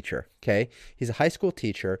is a teacher, okay? He's a high school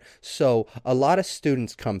teacher, so a lot of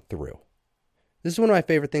students come through. This is one of my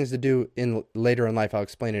favorite things to do later in life. I'll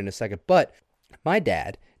explain it in a second. But my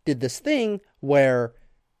dad did this thing where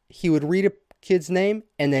he would read a kid's name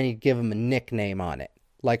and then he'd give him a nickname on it.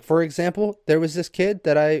 Like, for example, there was this kid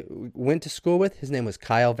that I went to school with. His name was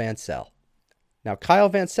Kyle Vansell. Now, Kyle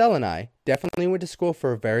Vansell and I definitely went to school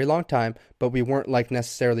for a very long time, but we weren't like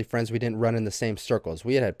necessarily friends. We didn't run in the same circles.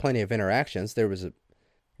 We had plenty of interactions.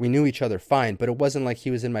 We knew each other fine, but it wasn't like he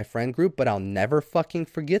was in my friend group. But I'll never fucking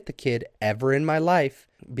forget the kid ever in my life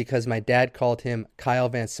because my dad called him Kyle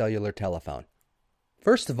Van Cellular Telephone.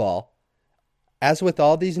 First of all, as with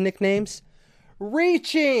all these nicknames,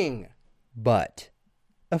 reaching, but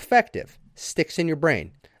effective, sticks in your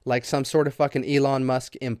brain. Like some sort of fucking Elon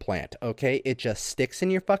Musk implant, okay? It just sticks in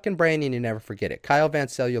your fucking brain and you never forget it. Kyle Van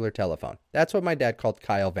Cellular Telephone. That's what my dad called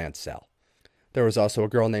Kyle Van Cell. There was also a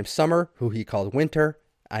girl named Summer who he called Winter.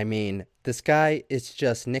 I mean, this guy, it's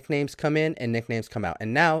just nicknames come in and nicknames come out.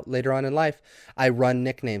 And now, later on in life, I run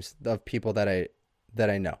nicknames of people that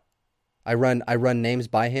I know. I run names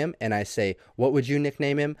by him and I say, what would you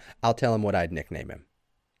nickname him? I'll tell him what I'd nickname him.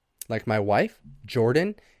 Like my wife,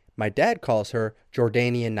 Jordan, my dad calls her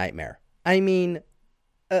Jordanian Nightmare. I mean,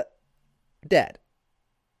 Dad,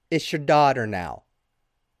 it's your daughter now.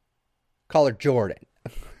 Call her Jordan.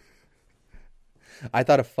 I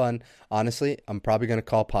thought of fun. Honestly, I'm probably going to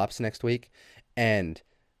call Pops next week and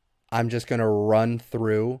I'm just going to run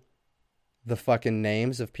through the fucking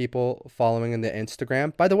names of people following in the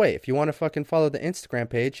Instagram. By the way, if you want to fucking follow the Instagram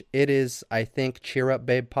page, it is, I think, Cheer Up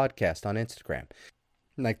Babe Podcast on Instagram.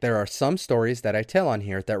 Like, there are some stories that I tell on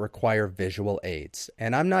here that require visual aids.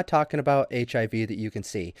 And I'm not talking about HIV that you can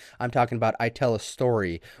see. I'm talking about I tell a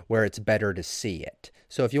story where it's better to see it.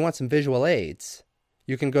 So if you want some visual aids,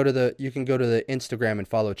 you can go to the Instagram and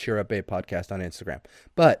follow Cheer Up Babe podcast on Instagram.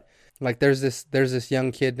 But like there's this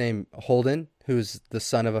young kid named Holden who's the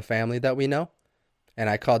son of a family that we know. And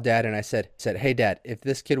I called Dad and I said, "Hey Dad, if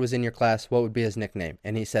this kid was in your class, what would be his nickname?"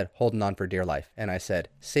 And he said, "Holding on for dear life." And I said,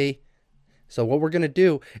 "See? So what we're going to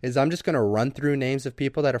do is I'm just going to run through names of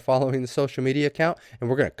people that are following the social media account, and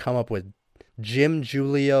we're going to come up with Jim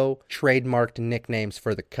Julio trademarked nicknames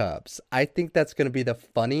for the Cubs. I think that's going to be the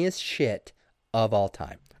funniest shit of all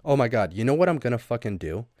time. Oh my God. You know what I'm going to fucking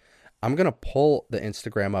do? I'm going to pull the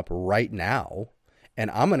Instagram up right now,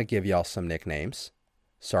 and I'm going to give y'all some nicknames.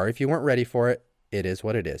 Sorry if you weren't ready for it. It is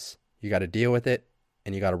what it is. You got to deal with it,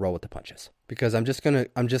 and you got to roll with the punches. Because I'm just going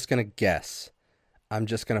to guess. I'm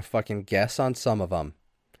just going to fucking guess on some of them.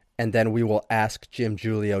 And then we will ask Jim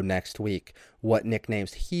Julio next week what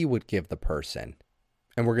nicknames he would give the person.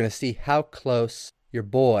 And we're going to see how close your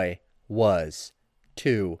boy was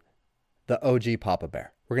to the OG Papa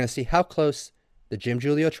Bear. We're going to see how close the Jim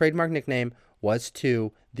Julio trademark nickname was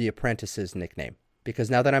to the Apprentice's nickname. Because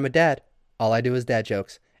now that I'm a dad, all I do is dad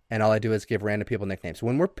jokes. And all I do is give random people nicknames.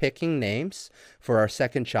 When we're picking names for our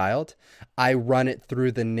second child, I run it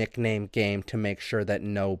through the nickname game to make sure that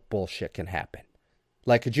no bullshit can happen.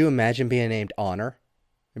 Like, could you imagine being named Honor?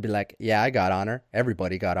 And be like, yeah, I got Honor.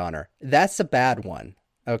 Everybody got Honor. That's a bad one,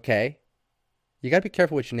 okay? You got to be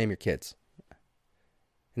careful what you name your kids.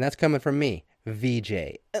 And that's coming from me,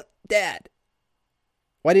 VJ. Dad,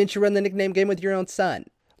 why didn't you run the nickname game with your own son?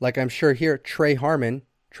 Like, I'm sure here, Trey Harmon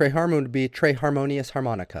would be Trey Harmonious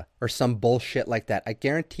Harmonica or some bullshit like that. I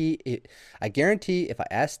guarantee if I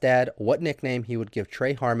asked Dad what nickname he would give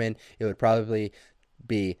Trey Harmon, it would probably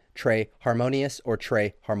be Trey Harmonious or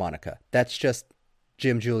Trey Harmonica. That's just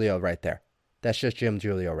Jim Julio right there. That's just Jim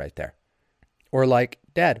Julio right there. Or like,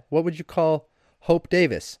 Dad, what would you call Hope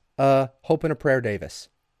Davis? Hope and a Prayer Davis.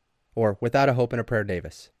 Or Without a Hope and a Prayer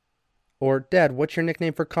Davis. Or, Dad, what's your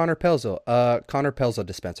nickname for Connor Pelzo? Connor Pelzo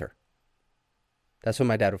Dispenser. That's what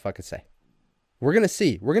my dad would fucking say. We're going to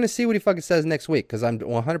see. We're going to see what he fucking says next week because I'm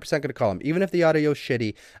 100% going to call him. Even if the audio's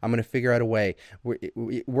shitty, I'm going to figure out a way.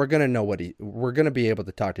 We're going to know we're going to be able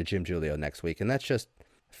to talk to Jim Julio next week, and that's just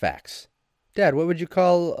facts. Dad, what would you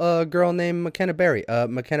call a girl named McKenna Berry?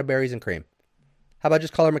 McKenna Berries and Cream. How about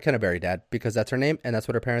just call her McKenna Berry, Dad? Because that's her name, and that's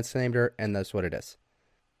what her parents named her, and that's what it is.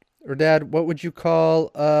 Or, Dad, what would you call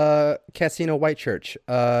Casino White Church?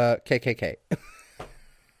 KKK.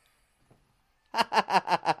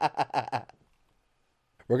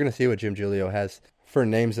 We're going to see what Jim Julio has for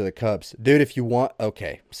names of the Cubs. Dude, if you want...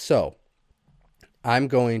 Okay, so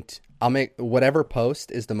I'll make whatever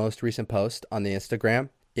post is the most recent post on the Instagram.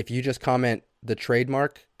 If you just comment the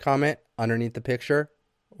trademark comment underneath the picture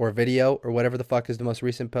or video or whatever the fuck is the most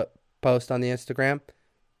recent post on the Instagram,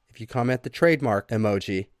 if you comment the trademark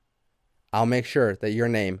emoji, I'll make sure that your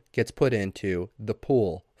name gets put into the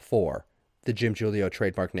pool for the Jim Julio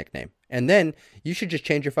trademark nickname. And then you should just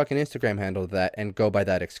change your fucking Instagram handle to that and go by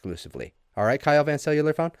that exclusively. All right, Kyle Van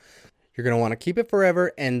Cellular Phone? You're going to want to keep it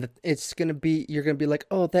forever, and you're going to be like,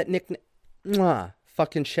 oh, that nickname, mwah,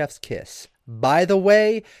 fucking chef's kiss. By the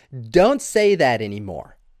way, don't say that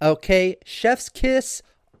anymore, okay? Chef's kiss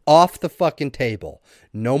off the fucking table.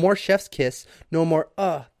 No more chef's kiss. No more,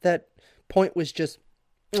 that point was just,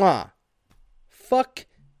 mwah. Fuck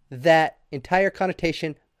that entire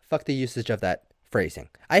connotation. Fuck the usage of that phrasing.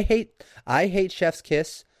 I hate chef's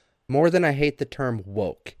kiss more than I hate the term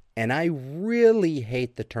woke. And I really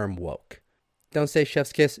hate the term woke. Don't say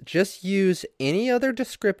chef's kiss. Just use any other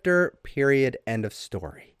descriptor, period, end of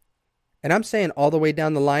story. And I'm saying all the way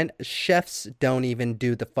down the line, chefs don't even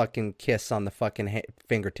do the fucking kiss on the fucking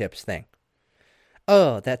fingertips thing.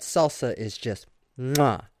 Oh, that salsa is just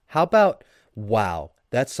mwah. How about, wow,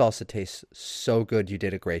 that salsa tastes so good. You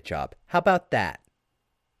did a great job. How about that?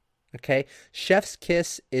 Okay, chef's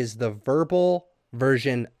kiss is the verbal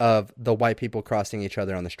version of the white people crossing each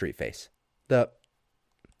other on the street face. Hi,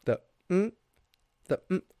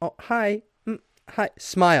 hi,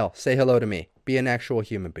 smile, say hello to me, be an actual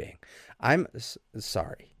human being. I'm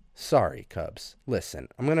sorry, Cubs. Listen,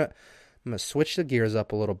 I'm gonna switch the gears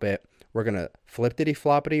up a little bit. We're gonna flippity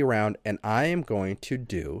floppity around, and I am going to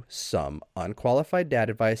do some unqualified dad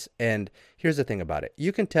advice. And here's the thing about it: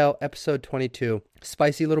 you can tell episode 22,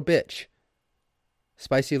 spicy little bitch.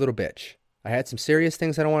 Spicy little bitch. I had some serious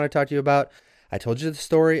things I don't want to talk to you about. I told you the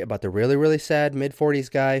story about the really, really sad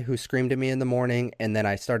mid-40s guy who screamed at me in the morning, and then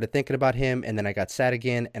I started thinking about him, and then I got sad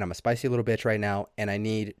again, and I'm a spicy little bitch right now, and I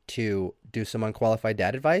need to do some unqualified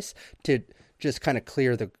dad advice to just kind of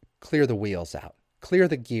clear the wheels out. Clear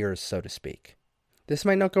the gears, so to speak. This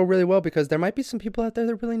might not go really well because there might be some people out there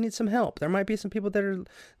that really need some help. There might be some people that are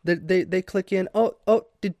that they click in.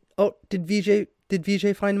 Did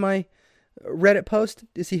VJ find my Reddit post?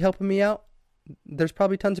 Is he helping me out? There's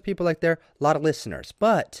probably tons of people like there, a lot of listeners.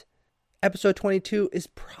 But episode 22 is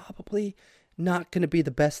probably not going to be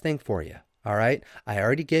the best thing for you. All right? I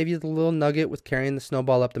already gave you the little nugget with carrying the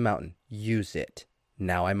snowball up the mountain. Use it.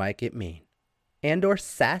 Now I might get mean. And or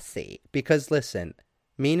sassy. Because listen,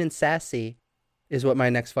 mean and sassy is what my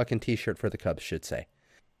next fucking t-shirt for the Cubs should say.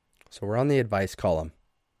 So we're on the advice column.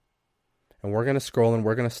 And we're going to scroll and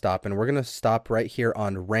we're going to stop. And we're going to stop right here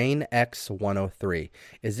on Rain X103.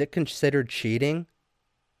 Is it considered cheating?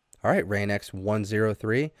 All right, Rain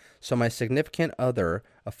X103. So my significant other,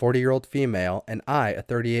 a 40-year-old female, and I, a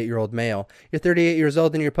 38-year-old male. You're 38 years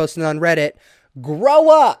old and you're posting on Reddit. Grow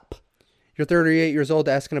up! You're 38 years old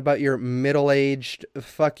asking about your middle-aged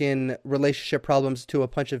fucking relationship problems to a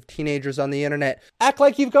bunch of teenagers on the internet. Act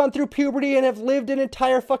like you've gone through puberty and have lived an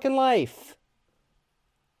entire fucking life.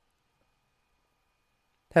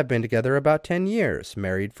 Have been together about 10 years,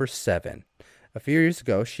 married for 7. A few years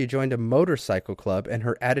ago, she joined a motorcycle club and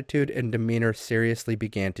her attitude and demeanor seriously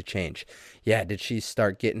began to change. Yeah, did she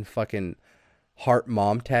start getting fucking heart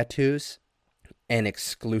mom tattoos and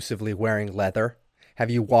exclusively wearing leather? Have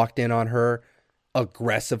you walked in on her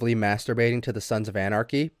aggressively masturbating to the Sons of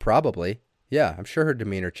Anarchy? Probably. Yeah, I'm sure her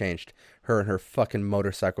demeanor changed. Her and her fucking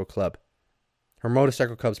motorcycle club. Her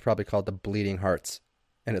motorcycle club's probably called the Bleeding Hearts.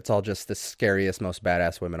 And it's all just the scariest, most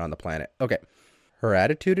badass women on the planet. Okay. Her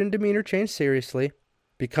attitude and demeanor changed seriously,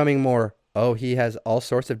 becoming more, he has all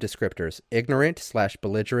sorts of descriptors. Ignorant /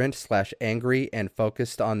 belligerent / angry and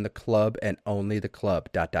focused on the club and only the club. ...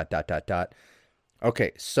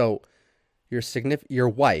 Okay, so your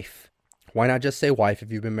wife, why not just say wife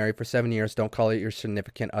if you've been married for 7 years? Don't call it your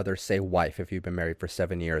significant other. Say wife if you've been married for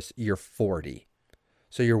 7 years. You're 40.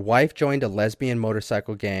 So your wife joined a lesbian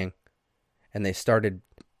motorcycle gang and they started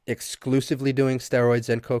exclusively doing steroids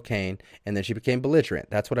and cocaine, and then she became belligerent.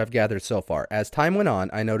 That's what I've gathered so far. As time went on,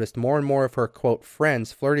 I noticed more and more of her, quote,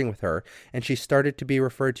 friends flirting with her, and she started to be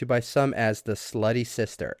referred to by some as the slutty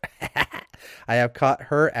sister. I have caught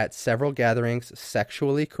her at several gatherings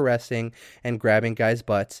sexually caressing and grabbing guys'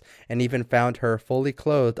 butts, and even found her fully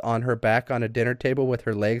clothed on her back on a dinner table with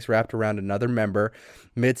her legs wrapped around another member,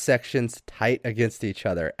 midsections tight against each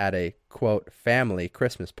other at a, quote, family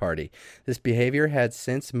Christmas party. This behavior had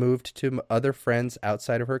since moved to other friends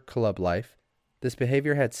outside of her club life.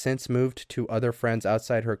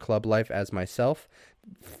 As myself.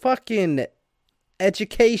 Fucking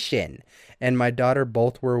education. And my daughter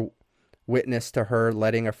both were witness to her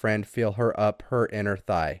letting a friend feel her up her inner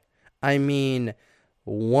thigh. I mean,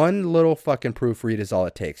 one little fucking proofread is all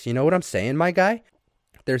it takes. You know what I'm saying, my guy?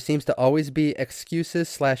 There seems to always be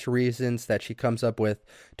excuses / reasons that she comes up with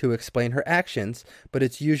to explain her actions, but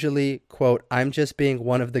it's usually, quote, I'm just being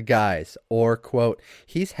one of the guys, or, quote,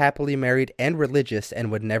 he's happily married and religious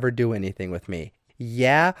and would never do anything with me.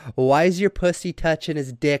 Yeah? Why is your pussy touching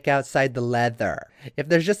his dick outside the leather? If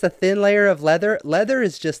there's just a thin layer of leather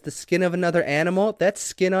is just the skin of another animal. That's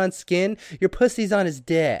skin on skin. Your pussy's on his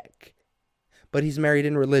dick. But he's married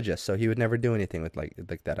and religious, so he would never do anything with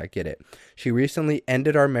like that. I get it. She recently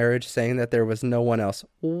ended our marriage saying that there was no one else.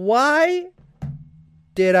 Why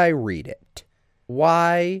did I read it?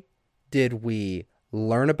 Why did we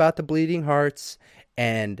learn about the Bleeding Hearts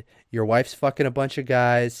and your wife's fucking a bunch of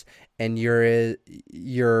guys and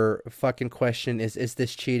your fucking question is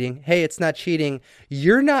this cheating? Hey, it's not cheating.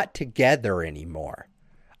 You're not together anymore.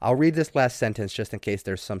 I'll read this last sentence just in case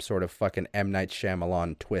there's some sort of fucking M. Night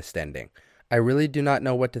Shyamalan twist ending. I really do not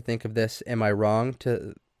know what to think of this. Am I wrong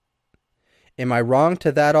to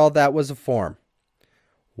that all that was a form?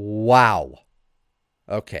 Wow.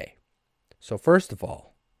 Okay. So first of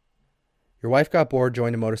all, your wife got bored,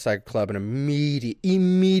 joined a motorcycle club, and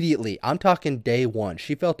immediately, I'm talking day one,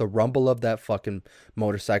 she felt the rumble of that fucking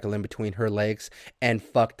motorcycle in between her legs and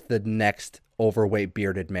fucked the next overweight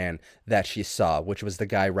bearded man that she saw, which was the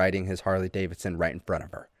guy riding his Harley Davidson right in front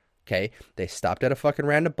of her. Okay, they stopped at a fucking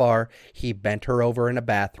random bar. He bent her over in a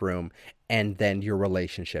bathroom, and then your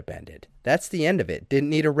relationship ended. That's the end of it.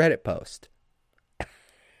 Didn't need a Reddit post.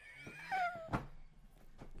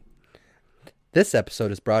 This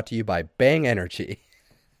episode is brought to you by Bang Energy.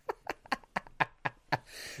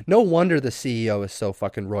 No wonder the CEO is so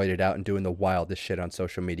fucking roided out and doing the wildest shit on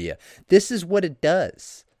social media. This is what it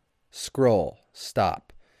does. Scroll.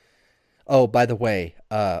 Stop. Oh, by the way,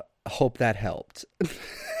 hope that helped.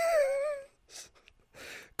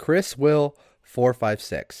 Chris Will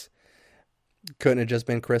 456. Couldn't have just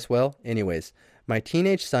been Chris Will. Anyways, my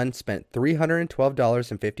teenage son spent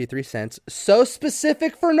 $312.53. So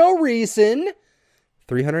specific for no reason.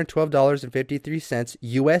 $312.53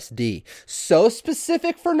 USD. So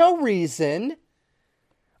specific for no reason.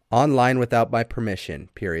 Online without my permission,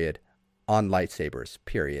 period. On lightsabers,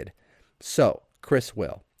 period. So, Chris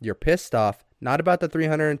Will, you're pissed off, not about the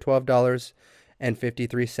 $312.53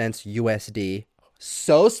 USD.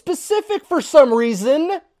 So specific for some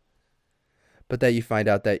reason. But that you find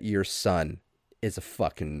out that your son is a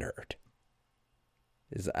fucking nerd.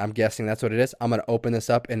 I'm guessing that's what it is. I'm going to open this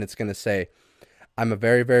up and it's going to say, I'm a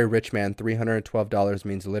very, very rich man. $312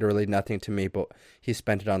 means literally nothing to me, but he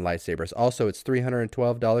spent it on lightsabers. Also, it's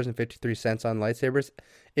 $312.53 on lightsabers.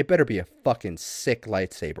 It better be a fucking sick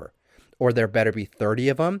lightsaber. Or there better be 30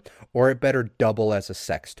 of them, or it better double as a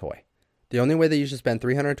sex toy. The only way that you should spend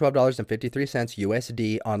 $312.53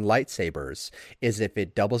 USD on lightsabers is if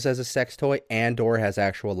it doubles as a sex toy and or has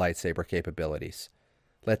actual lightsaber capabilities.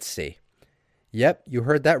 Let's see. Yep, you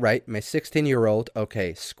heard that right. My 16-year-old,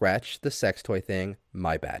 okay, scratch the sex toy thing,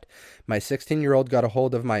 my bad. My 16-year-old got a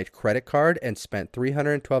hold of my credit card and spent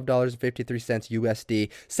 $312.53 USD.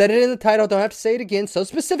 Said it in the title, don't have to say it again, so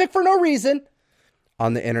specific for no reason.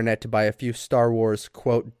 On the internet to buy a few Star Wars,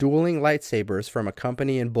 quote, dueling lightsabers from a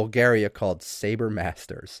company in Bulgaria called Saber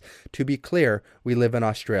Masters. To be clear, we live in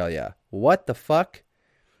Australia. What the fuck?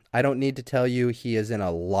 I don't need to tell you he is in a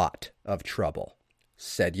lot of trouble.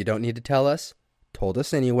 Said you don't need to tell us. Told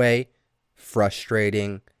us anyway.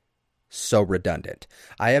 Frustrating. So redundant.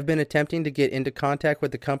 I have been attempting to get into contact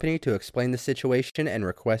with the company to explain the situation and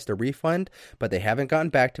request a refund, but they haven't gotten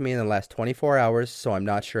back to me in the last 24 hours, so I'm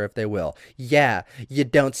not sure if they will. Yeah, you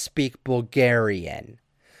don't speak Bulgarian.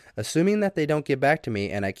 Assuming that they don't get back to me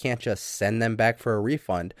and I can't just send them back for a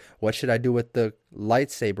refund, what should I do with the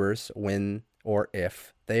lightsabers when or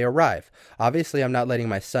if they arrive? Obviously, I'm not letting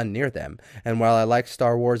my son near them, and while I like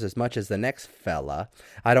Star Wars as much as the next fella,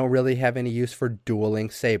 I don't really have any use for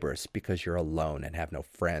dueling sabers because you're alone and have no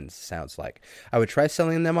friends, sounds like. I would try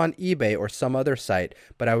selling them on eBay or some other site,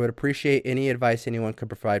 but I would appreciate any advice anyone could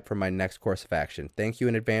provide for my next course of action. Thank you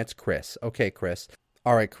in advance, Chris. Okay, Chris.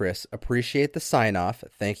 All right, Chris, appreciate the sign off.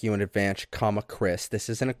 Thank you in advance, comma, Chris. This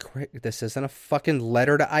isn't a fucking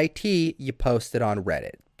letter to IT you posted on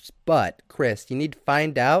Reddit. But, Chris, you need to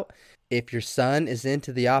find out if your son is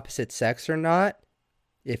into the opposite sex or not.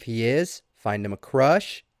 If he is, find him a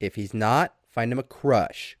crush. If he's not, find him a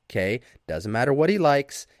crush, okay? Doesn't matter what he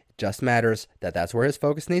likes. It just matters that that's where his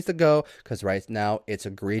focus needs to go, because right now it's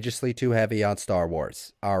egregiously too heavy on Star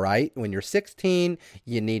Wars, all right? When you're 16,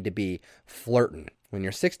 you need to be flirting. When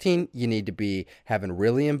you're 16, you need to be having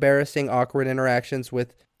really embarrassing, awkward interactions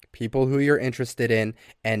with people who you're interested in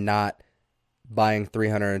and not buying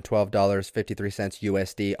 $312.53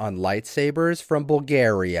 USD on lightsabers from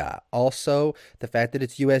Bulgaria. Also, the fact that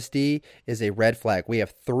it's USD is a red flag. We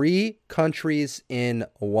have 3 countries in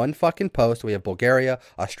one fucking post. We have Bulgaria,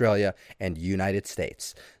 Australia, and United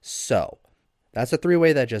States. So, that's a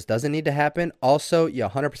 3-way that just doesn't need to happen. Also, you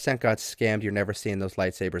 100% got scammed. You're never seeing those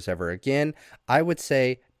lightsabers ever again. I would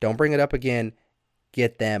say, don't bring it up again.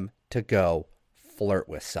 Get them to go flirt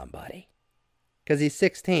with somebody. Because he's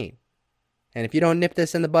 16. And if you don't nip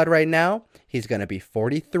this in the bud right now, he's going to be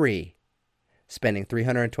 43, spending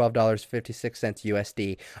 $312.56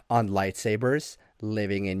 USD on lightsabers,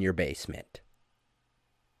 living in your basement.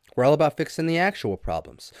 We're all about fixing the actual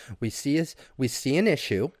problems. We see an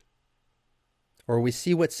issue, or we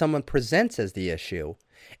see what someone presents as the issue,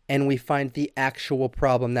 and we find the actual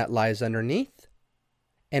problem that lies underneath,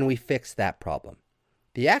 and we fix that problem.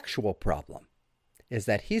 The actual problem is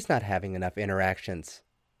that he's not having enough interactions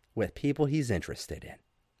with people he's interested in.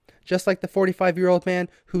 Just like the 45-year-old man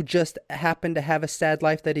who just happened to have a sad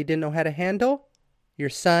life that he didn't know how to handle, your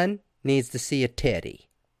son needs to see a titty.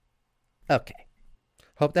 Okay.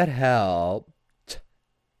 Hope that helped.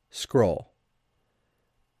 Scroll.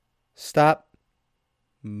 Stop.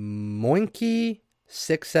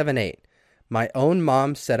 Moinky678. My own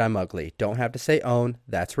mom said I'm ugly. Don't have to say own.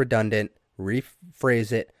 That's redundant.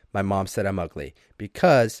 Rephrase it. My mom said I'm ugly.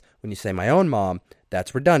 Because when you say my own mom,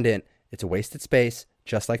 that's redundant. It's a wasted space,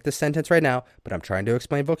 just like this sentence right now, but I'm trying to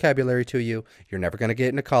explain vocabulary to you. You're never going to get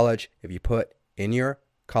into college if you put in your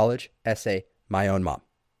college essay, my own mom.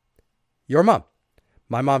 Your mom.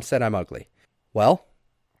 My mom said I'm ugly. Well,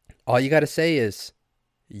 all you got to say is,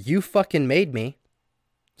 you fucking made me.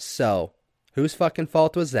 So, whose fucking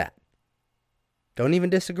fault was that? Don't even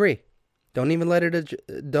disagree. Don't even let it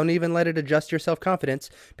adjust your self-confidence,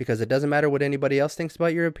 because it doesn't matter what anybody else thinks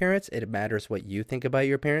about your appearance. It matters what you think about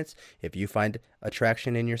your appearance. If you find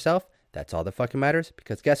attraction in yourself, that's all that fucking matters,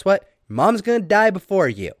 because guess what? Mom's going to die before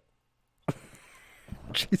you.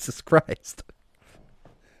 Jesus Christ.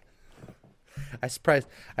 I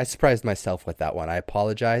surprised myself with that one. I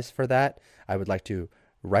apologize for that. I would like to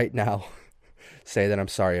right now say that I'm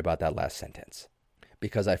sorry about that last sentence.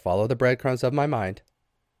 Because I follow the breadcrumbs of my mind.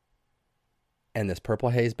 And this Purple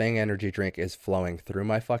Haze Bang energy drink is flowing through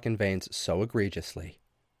my fucking veins so egregiously.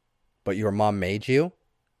 But your mom made you.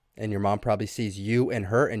 And your mom probably sees you and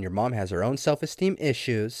her. And your mom has her own self-esteem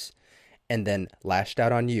issues. And then lashed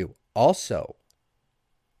out on you. Also,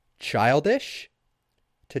 childish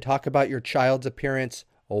to talk about your child's appearance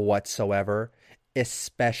whatsoever,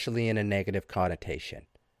 especially in a negative connotation.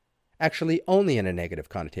 Actually, only in a negative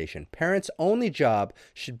connotation. Parents' only job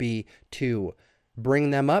should be to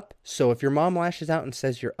bring them up. So if your mom lashes out and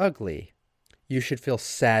says you're ugly, you should feel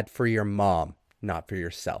sad for your mom, not for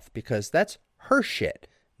yourself, because that's her shit,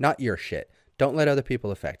 not your shit. Don't let other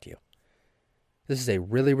people affect you. This is a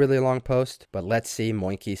really, really long post, but let's see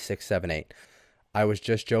Moinky678. I was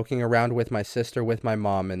just joking around with my sister with my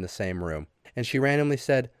mom in the same room, and she randomly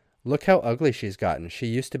said, "Look how ugly she's gotten. She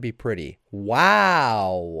used to be pretty."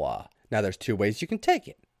 Wow. Now there's two ways you can take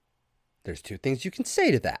it. There's two things you can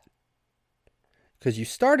say to that. Because you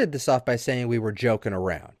started this off by saying we were joking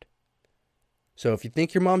around. So if you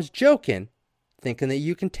think your mom's joking, thinking that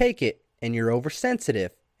you can take it, and you're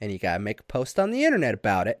oversensitive, and you gotta make a post on the internet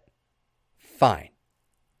about it, fine.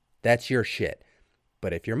 That's your shit.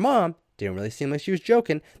 But if your mom didn't really seem like she was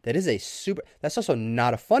joking, that's also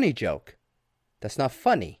not a funny joke. That's not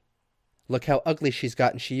funny. Look how ugly she's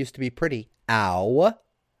gotten. She used to be pretty. Ow.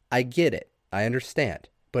 I get it. I understand.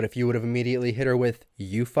 But if you would have immediately hit her with,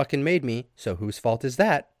 "You fucking made me, so whose fault is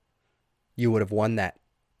that?" you would have won that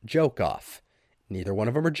joke off. Neither one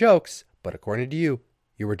of them are jokes, but according to you,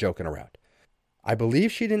 you were joking around. I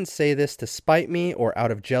believe she didn't say this to spite me or out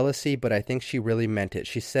of jealousy, but I think she really meant it.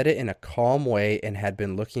 She said it in a calm way and had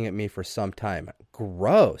been looking at me for some time.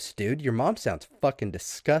 Gross, dude. Your mom sounds fucking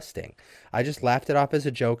disgusting. I just laughed it off as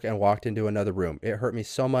a joke and walked into another room. It hurt me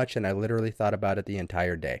so much and I literally thought about it the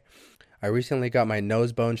entire day. I recently got my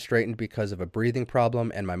nose bone straightened because of a breathing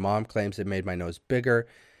problem, and my mom claims it made my nose bigger,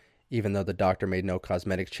 even though the doctor made no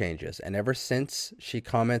cosmetic changes. And ever since she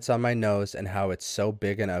comments on my nose and how it's so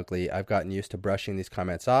big and ugly, I've gotten used to brushing these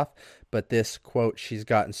comments off. But this, quote, "she's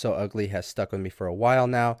gotten so ugly" has stuck with me for a while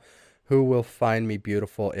now. Who will find me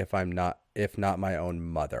beautiful if not my own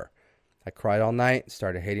mother? I cried all night,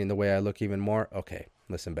 started hating the way I look even more. Okay,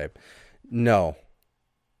 listen, babe. No.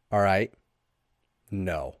 All right?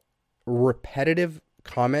 No. Repetitive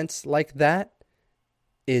comments like that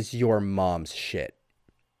is your mom's shit.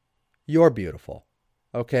 You're beautiful,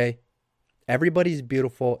 okay? Everybody's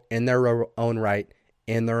beautiful in their own right,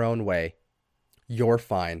 in their own way. You're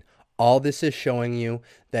fine. All this is showing you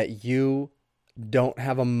that you don't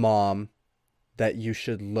have a mom that you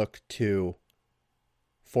should look to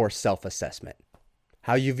for self-assessment.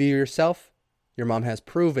 How you view yourself, your mom has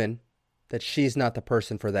proven that she's not the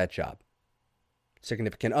person for that job.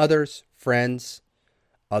 Significant others, friends,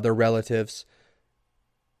 other relatives.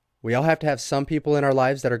 We all have to have some people in our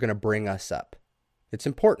lives that are going to bring us up. It's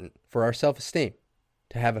important for our self-esteem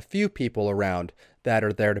to have a few people around that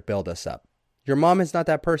are there to build us up. Your mom is not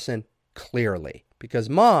that person, clearly,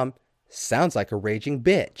 because mom sounds like a raging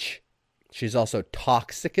bitch. She's also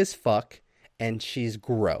toxic as fuck, and she's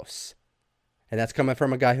gross. And that's coming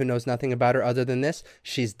from a guy who knows nothing about her other than this.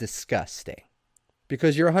 She's disgusting.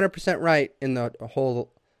 Because you're 100% right in the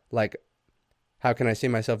whole, like, how can I see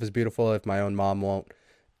myself as beautiful if my own mom won't?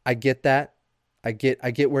 I get that. I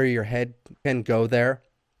get where your head can go there,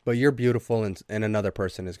 but you're beautiful and another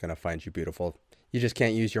person is going to find you beautiful. You just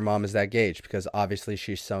can't use your mom as that gauge because obviously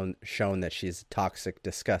she's shown that she's a toxic,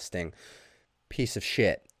 disgusting piece of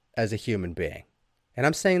shit as a human being. And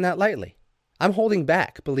I'm saying that lightly. I'm holding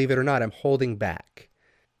back, believe it or not, I'm holding back.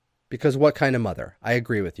 Because what kind of mother? I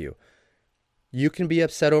agree with you. You can be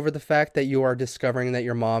upset over the fact that you are discovering that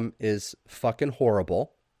your mom is fucking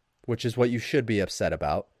horrible, which is what you should be upset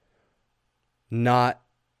about. Not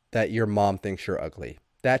that your mom thinks you're ugly.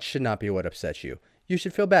 That should not be what upsets you. You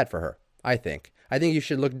should feel bad for her, I think. I think you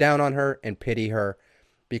should look down on her and pity her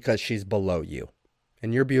because she's below you.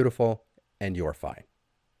 And you're beautiful and you're fine.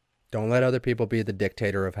 Don't let other people be the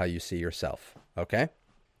dictator of how you see yourself, okay?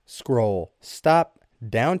 Scroll. Stop.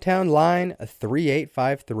 Downtown line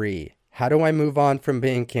 3853. How do I move on from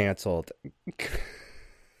being canceled?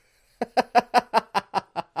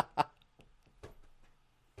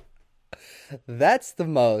 That's the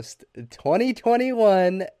most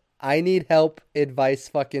 2021 I need help advice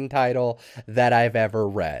fucking title that I've ever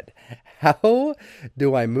read. How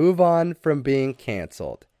do I move on from being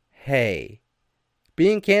canceled? Hey,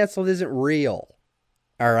 Being canceled isn't real.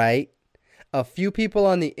 All right? A few people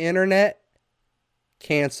on the internet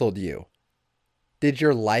canceled you. Did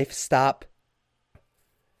your life stop?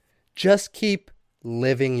 Just keep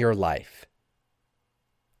living your life.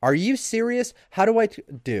 Are you serious? How do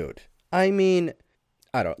dude, I mean,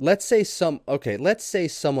 let's say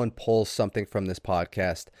someone pulls something from this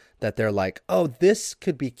podcast that they're like, oh, this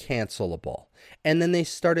could be cancelable. And then they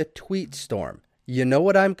start a tweet storm. You know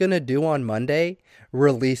what I'm going to do on Monday?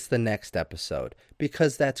 Release the next episode,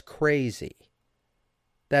 because that's crazy.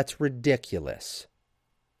 That's ridiculous.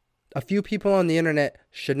 A few people on the internet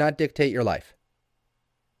should not dictate your life.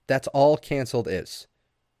 That's all canceled is.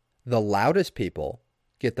 The loudest people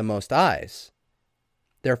get the most eyes.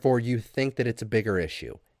 Therefore, you think that it's a bigger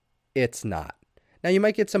issue. It's not. Now, you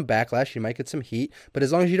might get some backlash, you might get some heat, but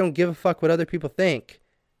as long as you don't give a fuck what other people think,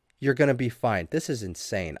 you're going to be fine. This is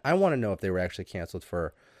insane. I want to know if they were actually canceled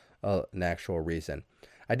for an actual reason.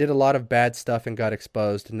 I did a lot of bad stuff and got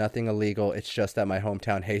exposed. Nothing illegal. It's just that my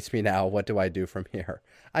hometown hates me now. What do I do from here?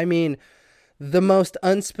 I mean, the most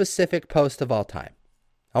unspecific post of all time.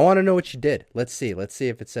 I want to know what you did. Let's see. Let's see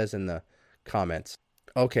if it says in the comments.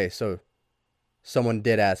 Okay, so someone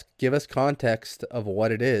did ask, give us context of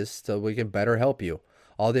what it is so we can better help you.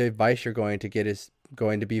 All the advice you're going to get is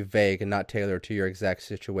going to be vague and not tailored to your exact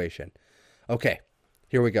situation. Okay,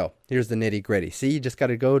 here we go. Here's the nitty gritty. See, you just got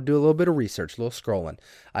to go do a little bit of research, a little scrolling.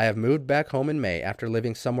 I have moved back home in May after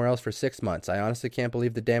living somewhere else for 6 months. I honestly can't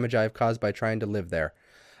believe the damage I have caused by trying to live there.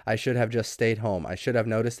 I should have just stayed home. I should have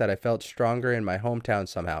noticed that I felt stronger in my hometown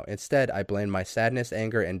somehow. Instead, I blamed my sadness,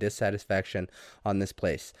 anger, and dissatisfaction on this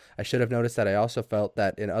place. I should have noticed that I also felt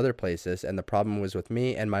that in other places, and the problem was with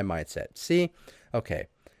me and my mindset. See? Okay.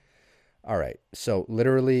 All right. So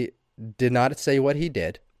literally did not say what he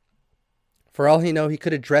did. For all he know, he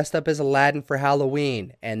could have dressed up as Aladdin for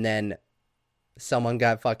Halloween, and then someone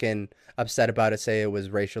got fucking upset about it, say it was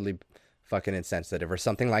racially fucking insensitive or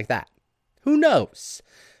something like that. Who knows?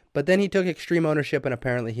 But then he took extreme ownership, and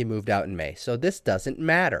apparently he moved out in May. So this doesn't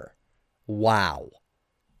matter. Wow.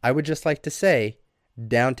 I would just like to say,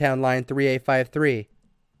 Downtown Line 3853,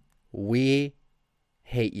 we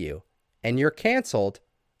hate you. And you're canceled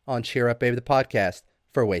on Cheer Up Babe the podcast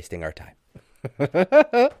for wasting our time.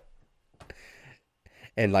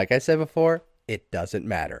 And like I said before, it doesn't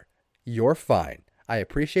matter. You're fine. I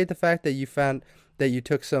appreciate the fact that you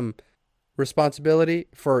took some responsibility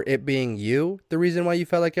for it being you, the reason why you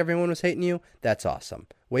felt like everyone was hating you. That's awesome.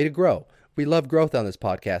 Way to grow. We love growth on this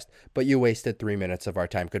podcast, but you wasted 3 minutes of our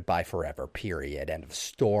time. Goodbye forever. Period. End of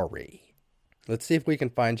story. Let's see if we can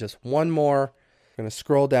find just one more. We're going to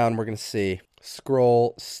scroll down. We're going to see.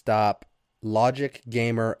 Scroll, stop. Logic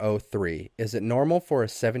Gamer 03. Is it normal for a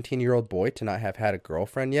 17-year-old boy to not have had a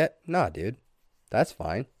girlfriend yet? Nah, dude. That's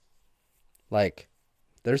fine. Like,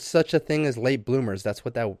 there's such a thing as late bloomers. That's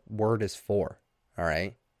what that word is for. All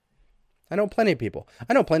right? I know plenty of people.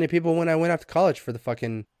 When I went off to college for the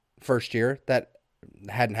fucking first year that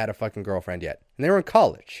hadn't had a fucking girlfriend yet. And they were in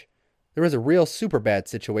college. There was a real super bad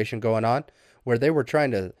situation going on where they were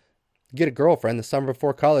trying to get a girlfriend the summer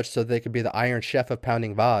before college so they could be the Iron Chef of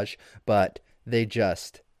pounding vaj, but they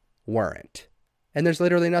just weren't. And there's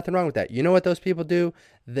literally nothing wrong with that. You know what those people do?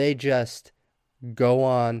 They just go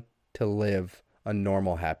on to live a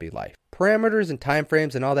normal, happy life. Parameters and time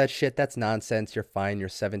frames and all that shit, that's nonsense. You're fine. You're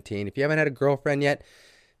 17. If you haven't had a girlfriend yet,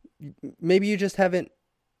 maybe you just haven't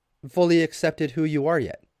fully accepted who you are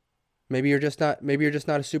yet. Maybe you're just not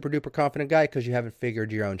a super duper confident guy because you haven't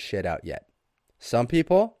figured your own shit out yet. Some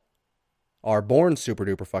people are born super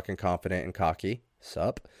duper fucking confident and cocky.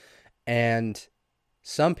 Sup? And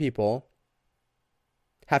some people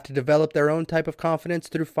have to develop their own type of confidence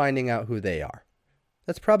through finding out who they are.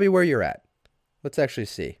 That's probably where you're at. Let's actually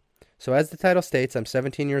see. So as the title states, I'm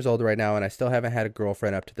 17 years old right now, and I still haven't had a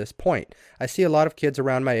girlfriend up to this point. I see a lot of kids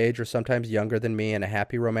around my age or sometimes younger than me in a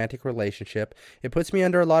happy romantic relationship. It puts me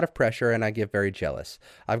under a lot of pressure, and I get very jealous.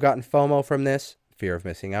 I've gotten FOMO from this, fear of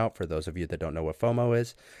missing out, for those of you that don't know what FOMO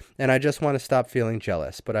is, and I just want to stop feeling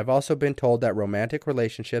jealous. But I've also been told that romantic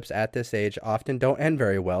relationships at this age often don't end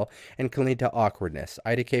very well and can lead to awkwardness.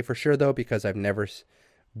 IDK for sure, though, because I've never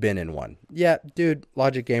been in one. Yeah, dude,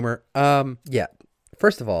 Logic Gamer. Yeah.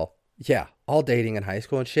 First of all, yeah, all dating in high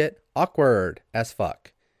school and shit, awkward as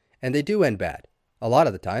fuck. And they do end bad, a lot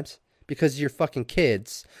of the times, because you're fucking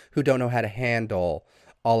kids who don't know how to handle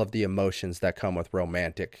all of the emotions that come with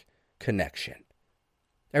romantic connection.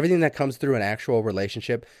 Everything that comes through an actual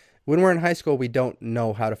relationship, when we're in high school, we don't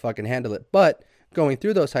know how to fucking handle it. But going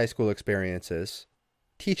through those high school experiences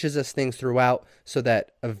teaches us things throughout so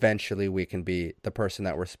that eventually we can be the person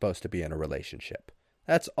that we're supposed to be in a relationship.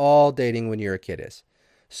 That's all dating when you're a kid is.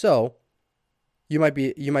 So you might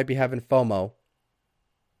be having FOMO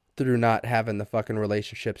through not having the fucking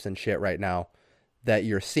relationships and shit right now that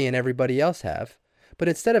you're seeing everybody else have. But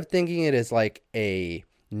instead of thinking it as like a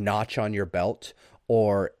notch on your belt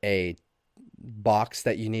or a box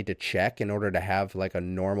that you need to check in order to have like a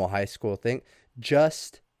normal high school thing,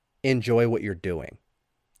 just enjoy what you're doing.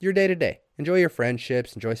 Your day to day. Enjoy your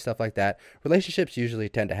friendships, enjoy stuff like that. Relationships usually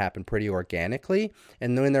tend to happen pretty organically,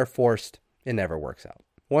 and when they're forced, it never works out.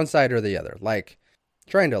 One side or the other. Like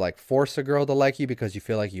trying to like force a girl to like you because you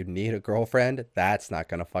feel like you need a girlfriend, that's not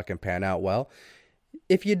going to fucking pan out well.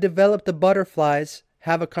 If you develop the butterflies,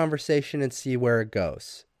 have a conversation and see where it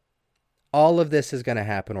goes. All of this is going to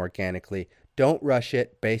happen organically. Don't rush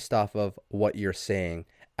it based off of what you're seeing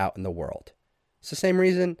out in the world. It's the same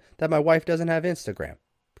reason that my wife doesn't have Instagram.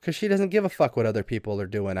 Because she doesn't give a fuck what other people are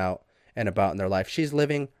doing out and about in their life. She's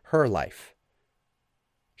living her life.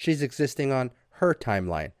 She's existing on her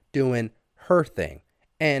timeline, doing her thing.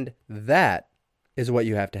 And that is what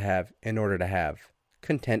you have to have in order to have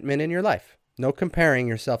contentment in your life. No comparing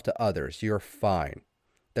yourself to others. You're fine.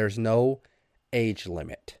 There's no age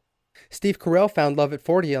limit. Steve Carell found love at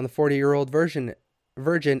 40 on the 40-year-old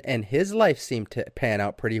virgin, and his life seemed to pan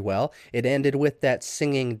out pretty well. It ended with that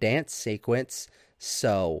singing dance sequence.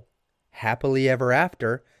 So, happily ever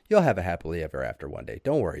after, you'll have a happily ever after one day.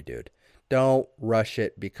 Don't worry, dude. Don't rush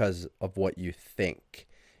it because of what you think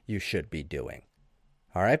you should be doing.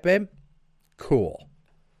 All right, babe? Cool.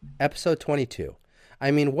 Episode 22.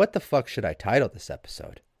 I mean, what the fuck should I title this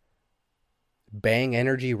episode? Bang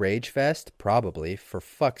Energy Rage Fest? Probably, for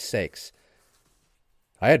fuck's sakes.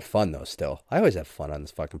 I had fun, though, still. I always have fun on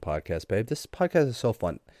this fucking podcast, babe. This podcast is so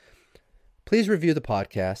fun. Please review the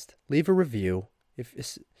podcast. Leave a review.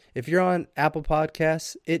 If you're on Apple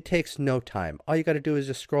Podcasts, it takes no time. All you got to do is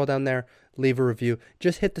just scroll down there, leave a review.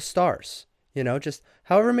 Just hit the stars. Just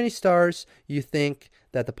however many stars you think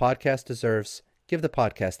that the podcast deserves, give the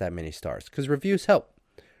podcast that many stars. Because reviews help.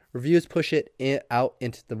 Reviews push it out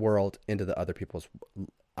into the world, into the other people's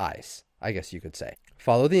eyes, I guess you could say.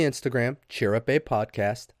 Follow the Instagram, Cheer Up Babe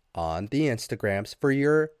Podcast, on the Instagrams for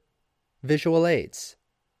your visual aids,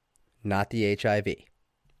 not the HIV.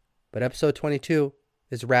 But episode 22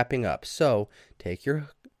 is wrapping up. So take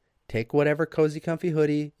whatever cozy comfy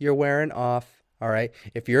hoodie you're wearing off. All right.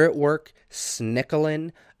 If you're at work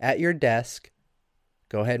snickling at your desk,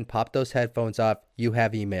 go ahead and pop those headphones off. You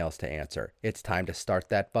have emails to answer. It's time to start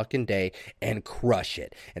that fucking day and crush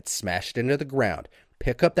it and smash it into the ground.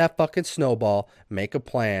 Pick up that fucking snowball, make a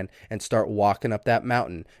plan, and start walking up that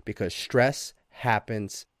mountain, because stress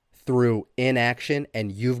happens through inaction,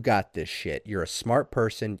 and you've got this shit. You're a smart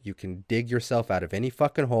person. You can dig yourself out of any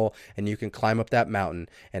fucking hole, and you can climb up that mountain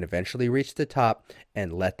and eventually reach the top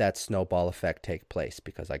and let that snowball effect take place,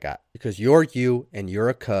 because you're you, and you're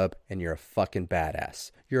a cub, and you're a fucking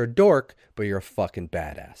badass. You're a dork, but you're a fucking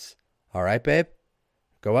badass. All right, babe?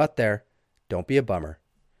 Go out there. Don't be a bummer.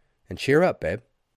 And cheer up, babe.